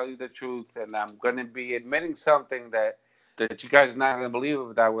gonna tell you the truth, and I'm gonna be admitting something that you guys are not gonna believe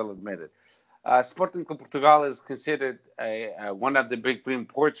it, but I will admit it. Sporting Club Portugal is considered one of the big three in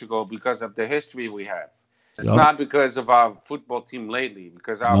Portugal because of the history we have. It's not because of our football team lately,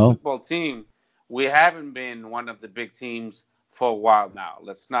 because our football team, we haven't been one of the big teams for a while now.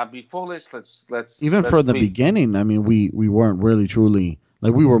 Let's not be foolish. Let's even from the beginning. I mean, we weren't really truly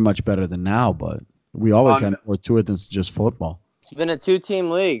like we were much better than now, but we always had more to it than just football. It's been a 2-team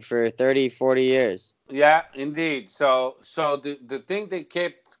league for 30, 40 years. Yeah, indeed. So the thing they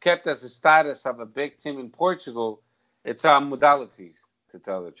kept as a status of a big team in Portugal, it's our modalities, to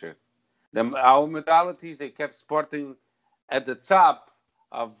tell the truth. Our modalities, they kept Sporting at the top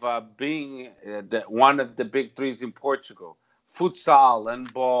of being one of the big threes in Portugal. Futsal,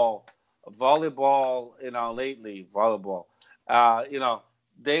 handball, volleyball, lately, volleyball.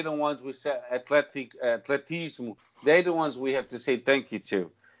 They're the ones we say atletismo. They're the ones we have to say thank you to.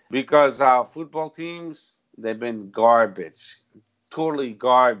 Because our football teams, they've been garbage. Totally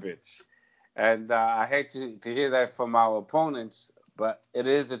garbage. And I hate to hear that from our opponents, but it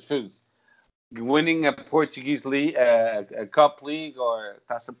is the truth. Winning a Portuguese league, a cup league, or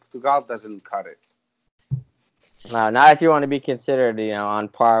Taça Portugal doesn't cut it. No, not if you want to be considered, on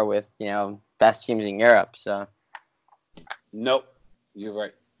par with, best teams in Europe. So. Nope, you're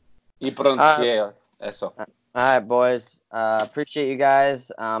right. Y pronto, eso. All right, boys. Appreciate you guys.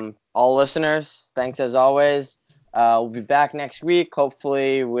 All listeners, thanks as always. We'll be back next week,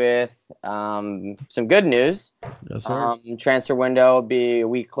 hopefully with some good news. Yes, sir. Transfer window will be a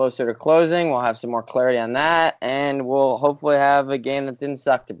week closer to closing. We'll have some more clarity on that, and we'll hopefully have a game that didn't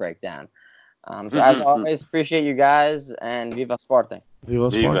suck to break down. So as always, appreciate you guys, and Viva Sporting.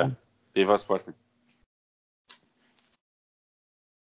 Viva Sporting. Viva Sporting.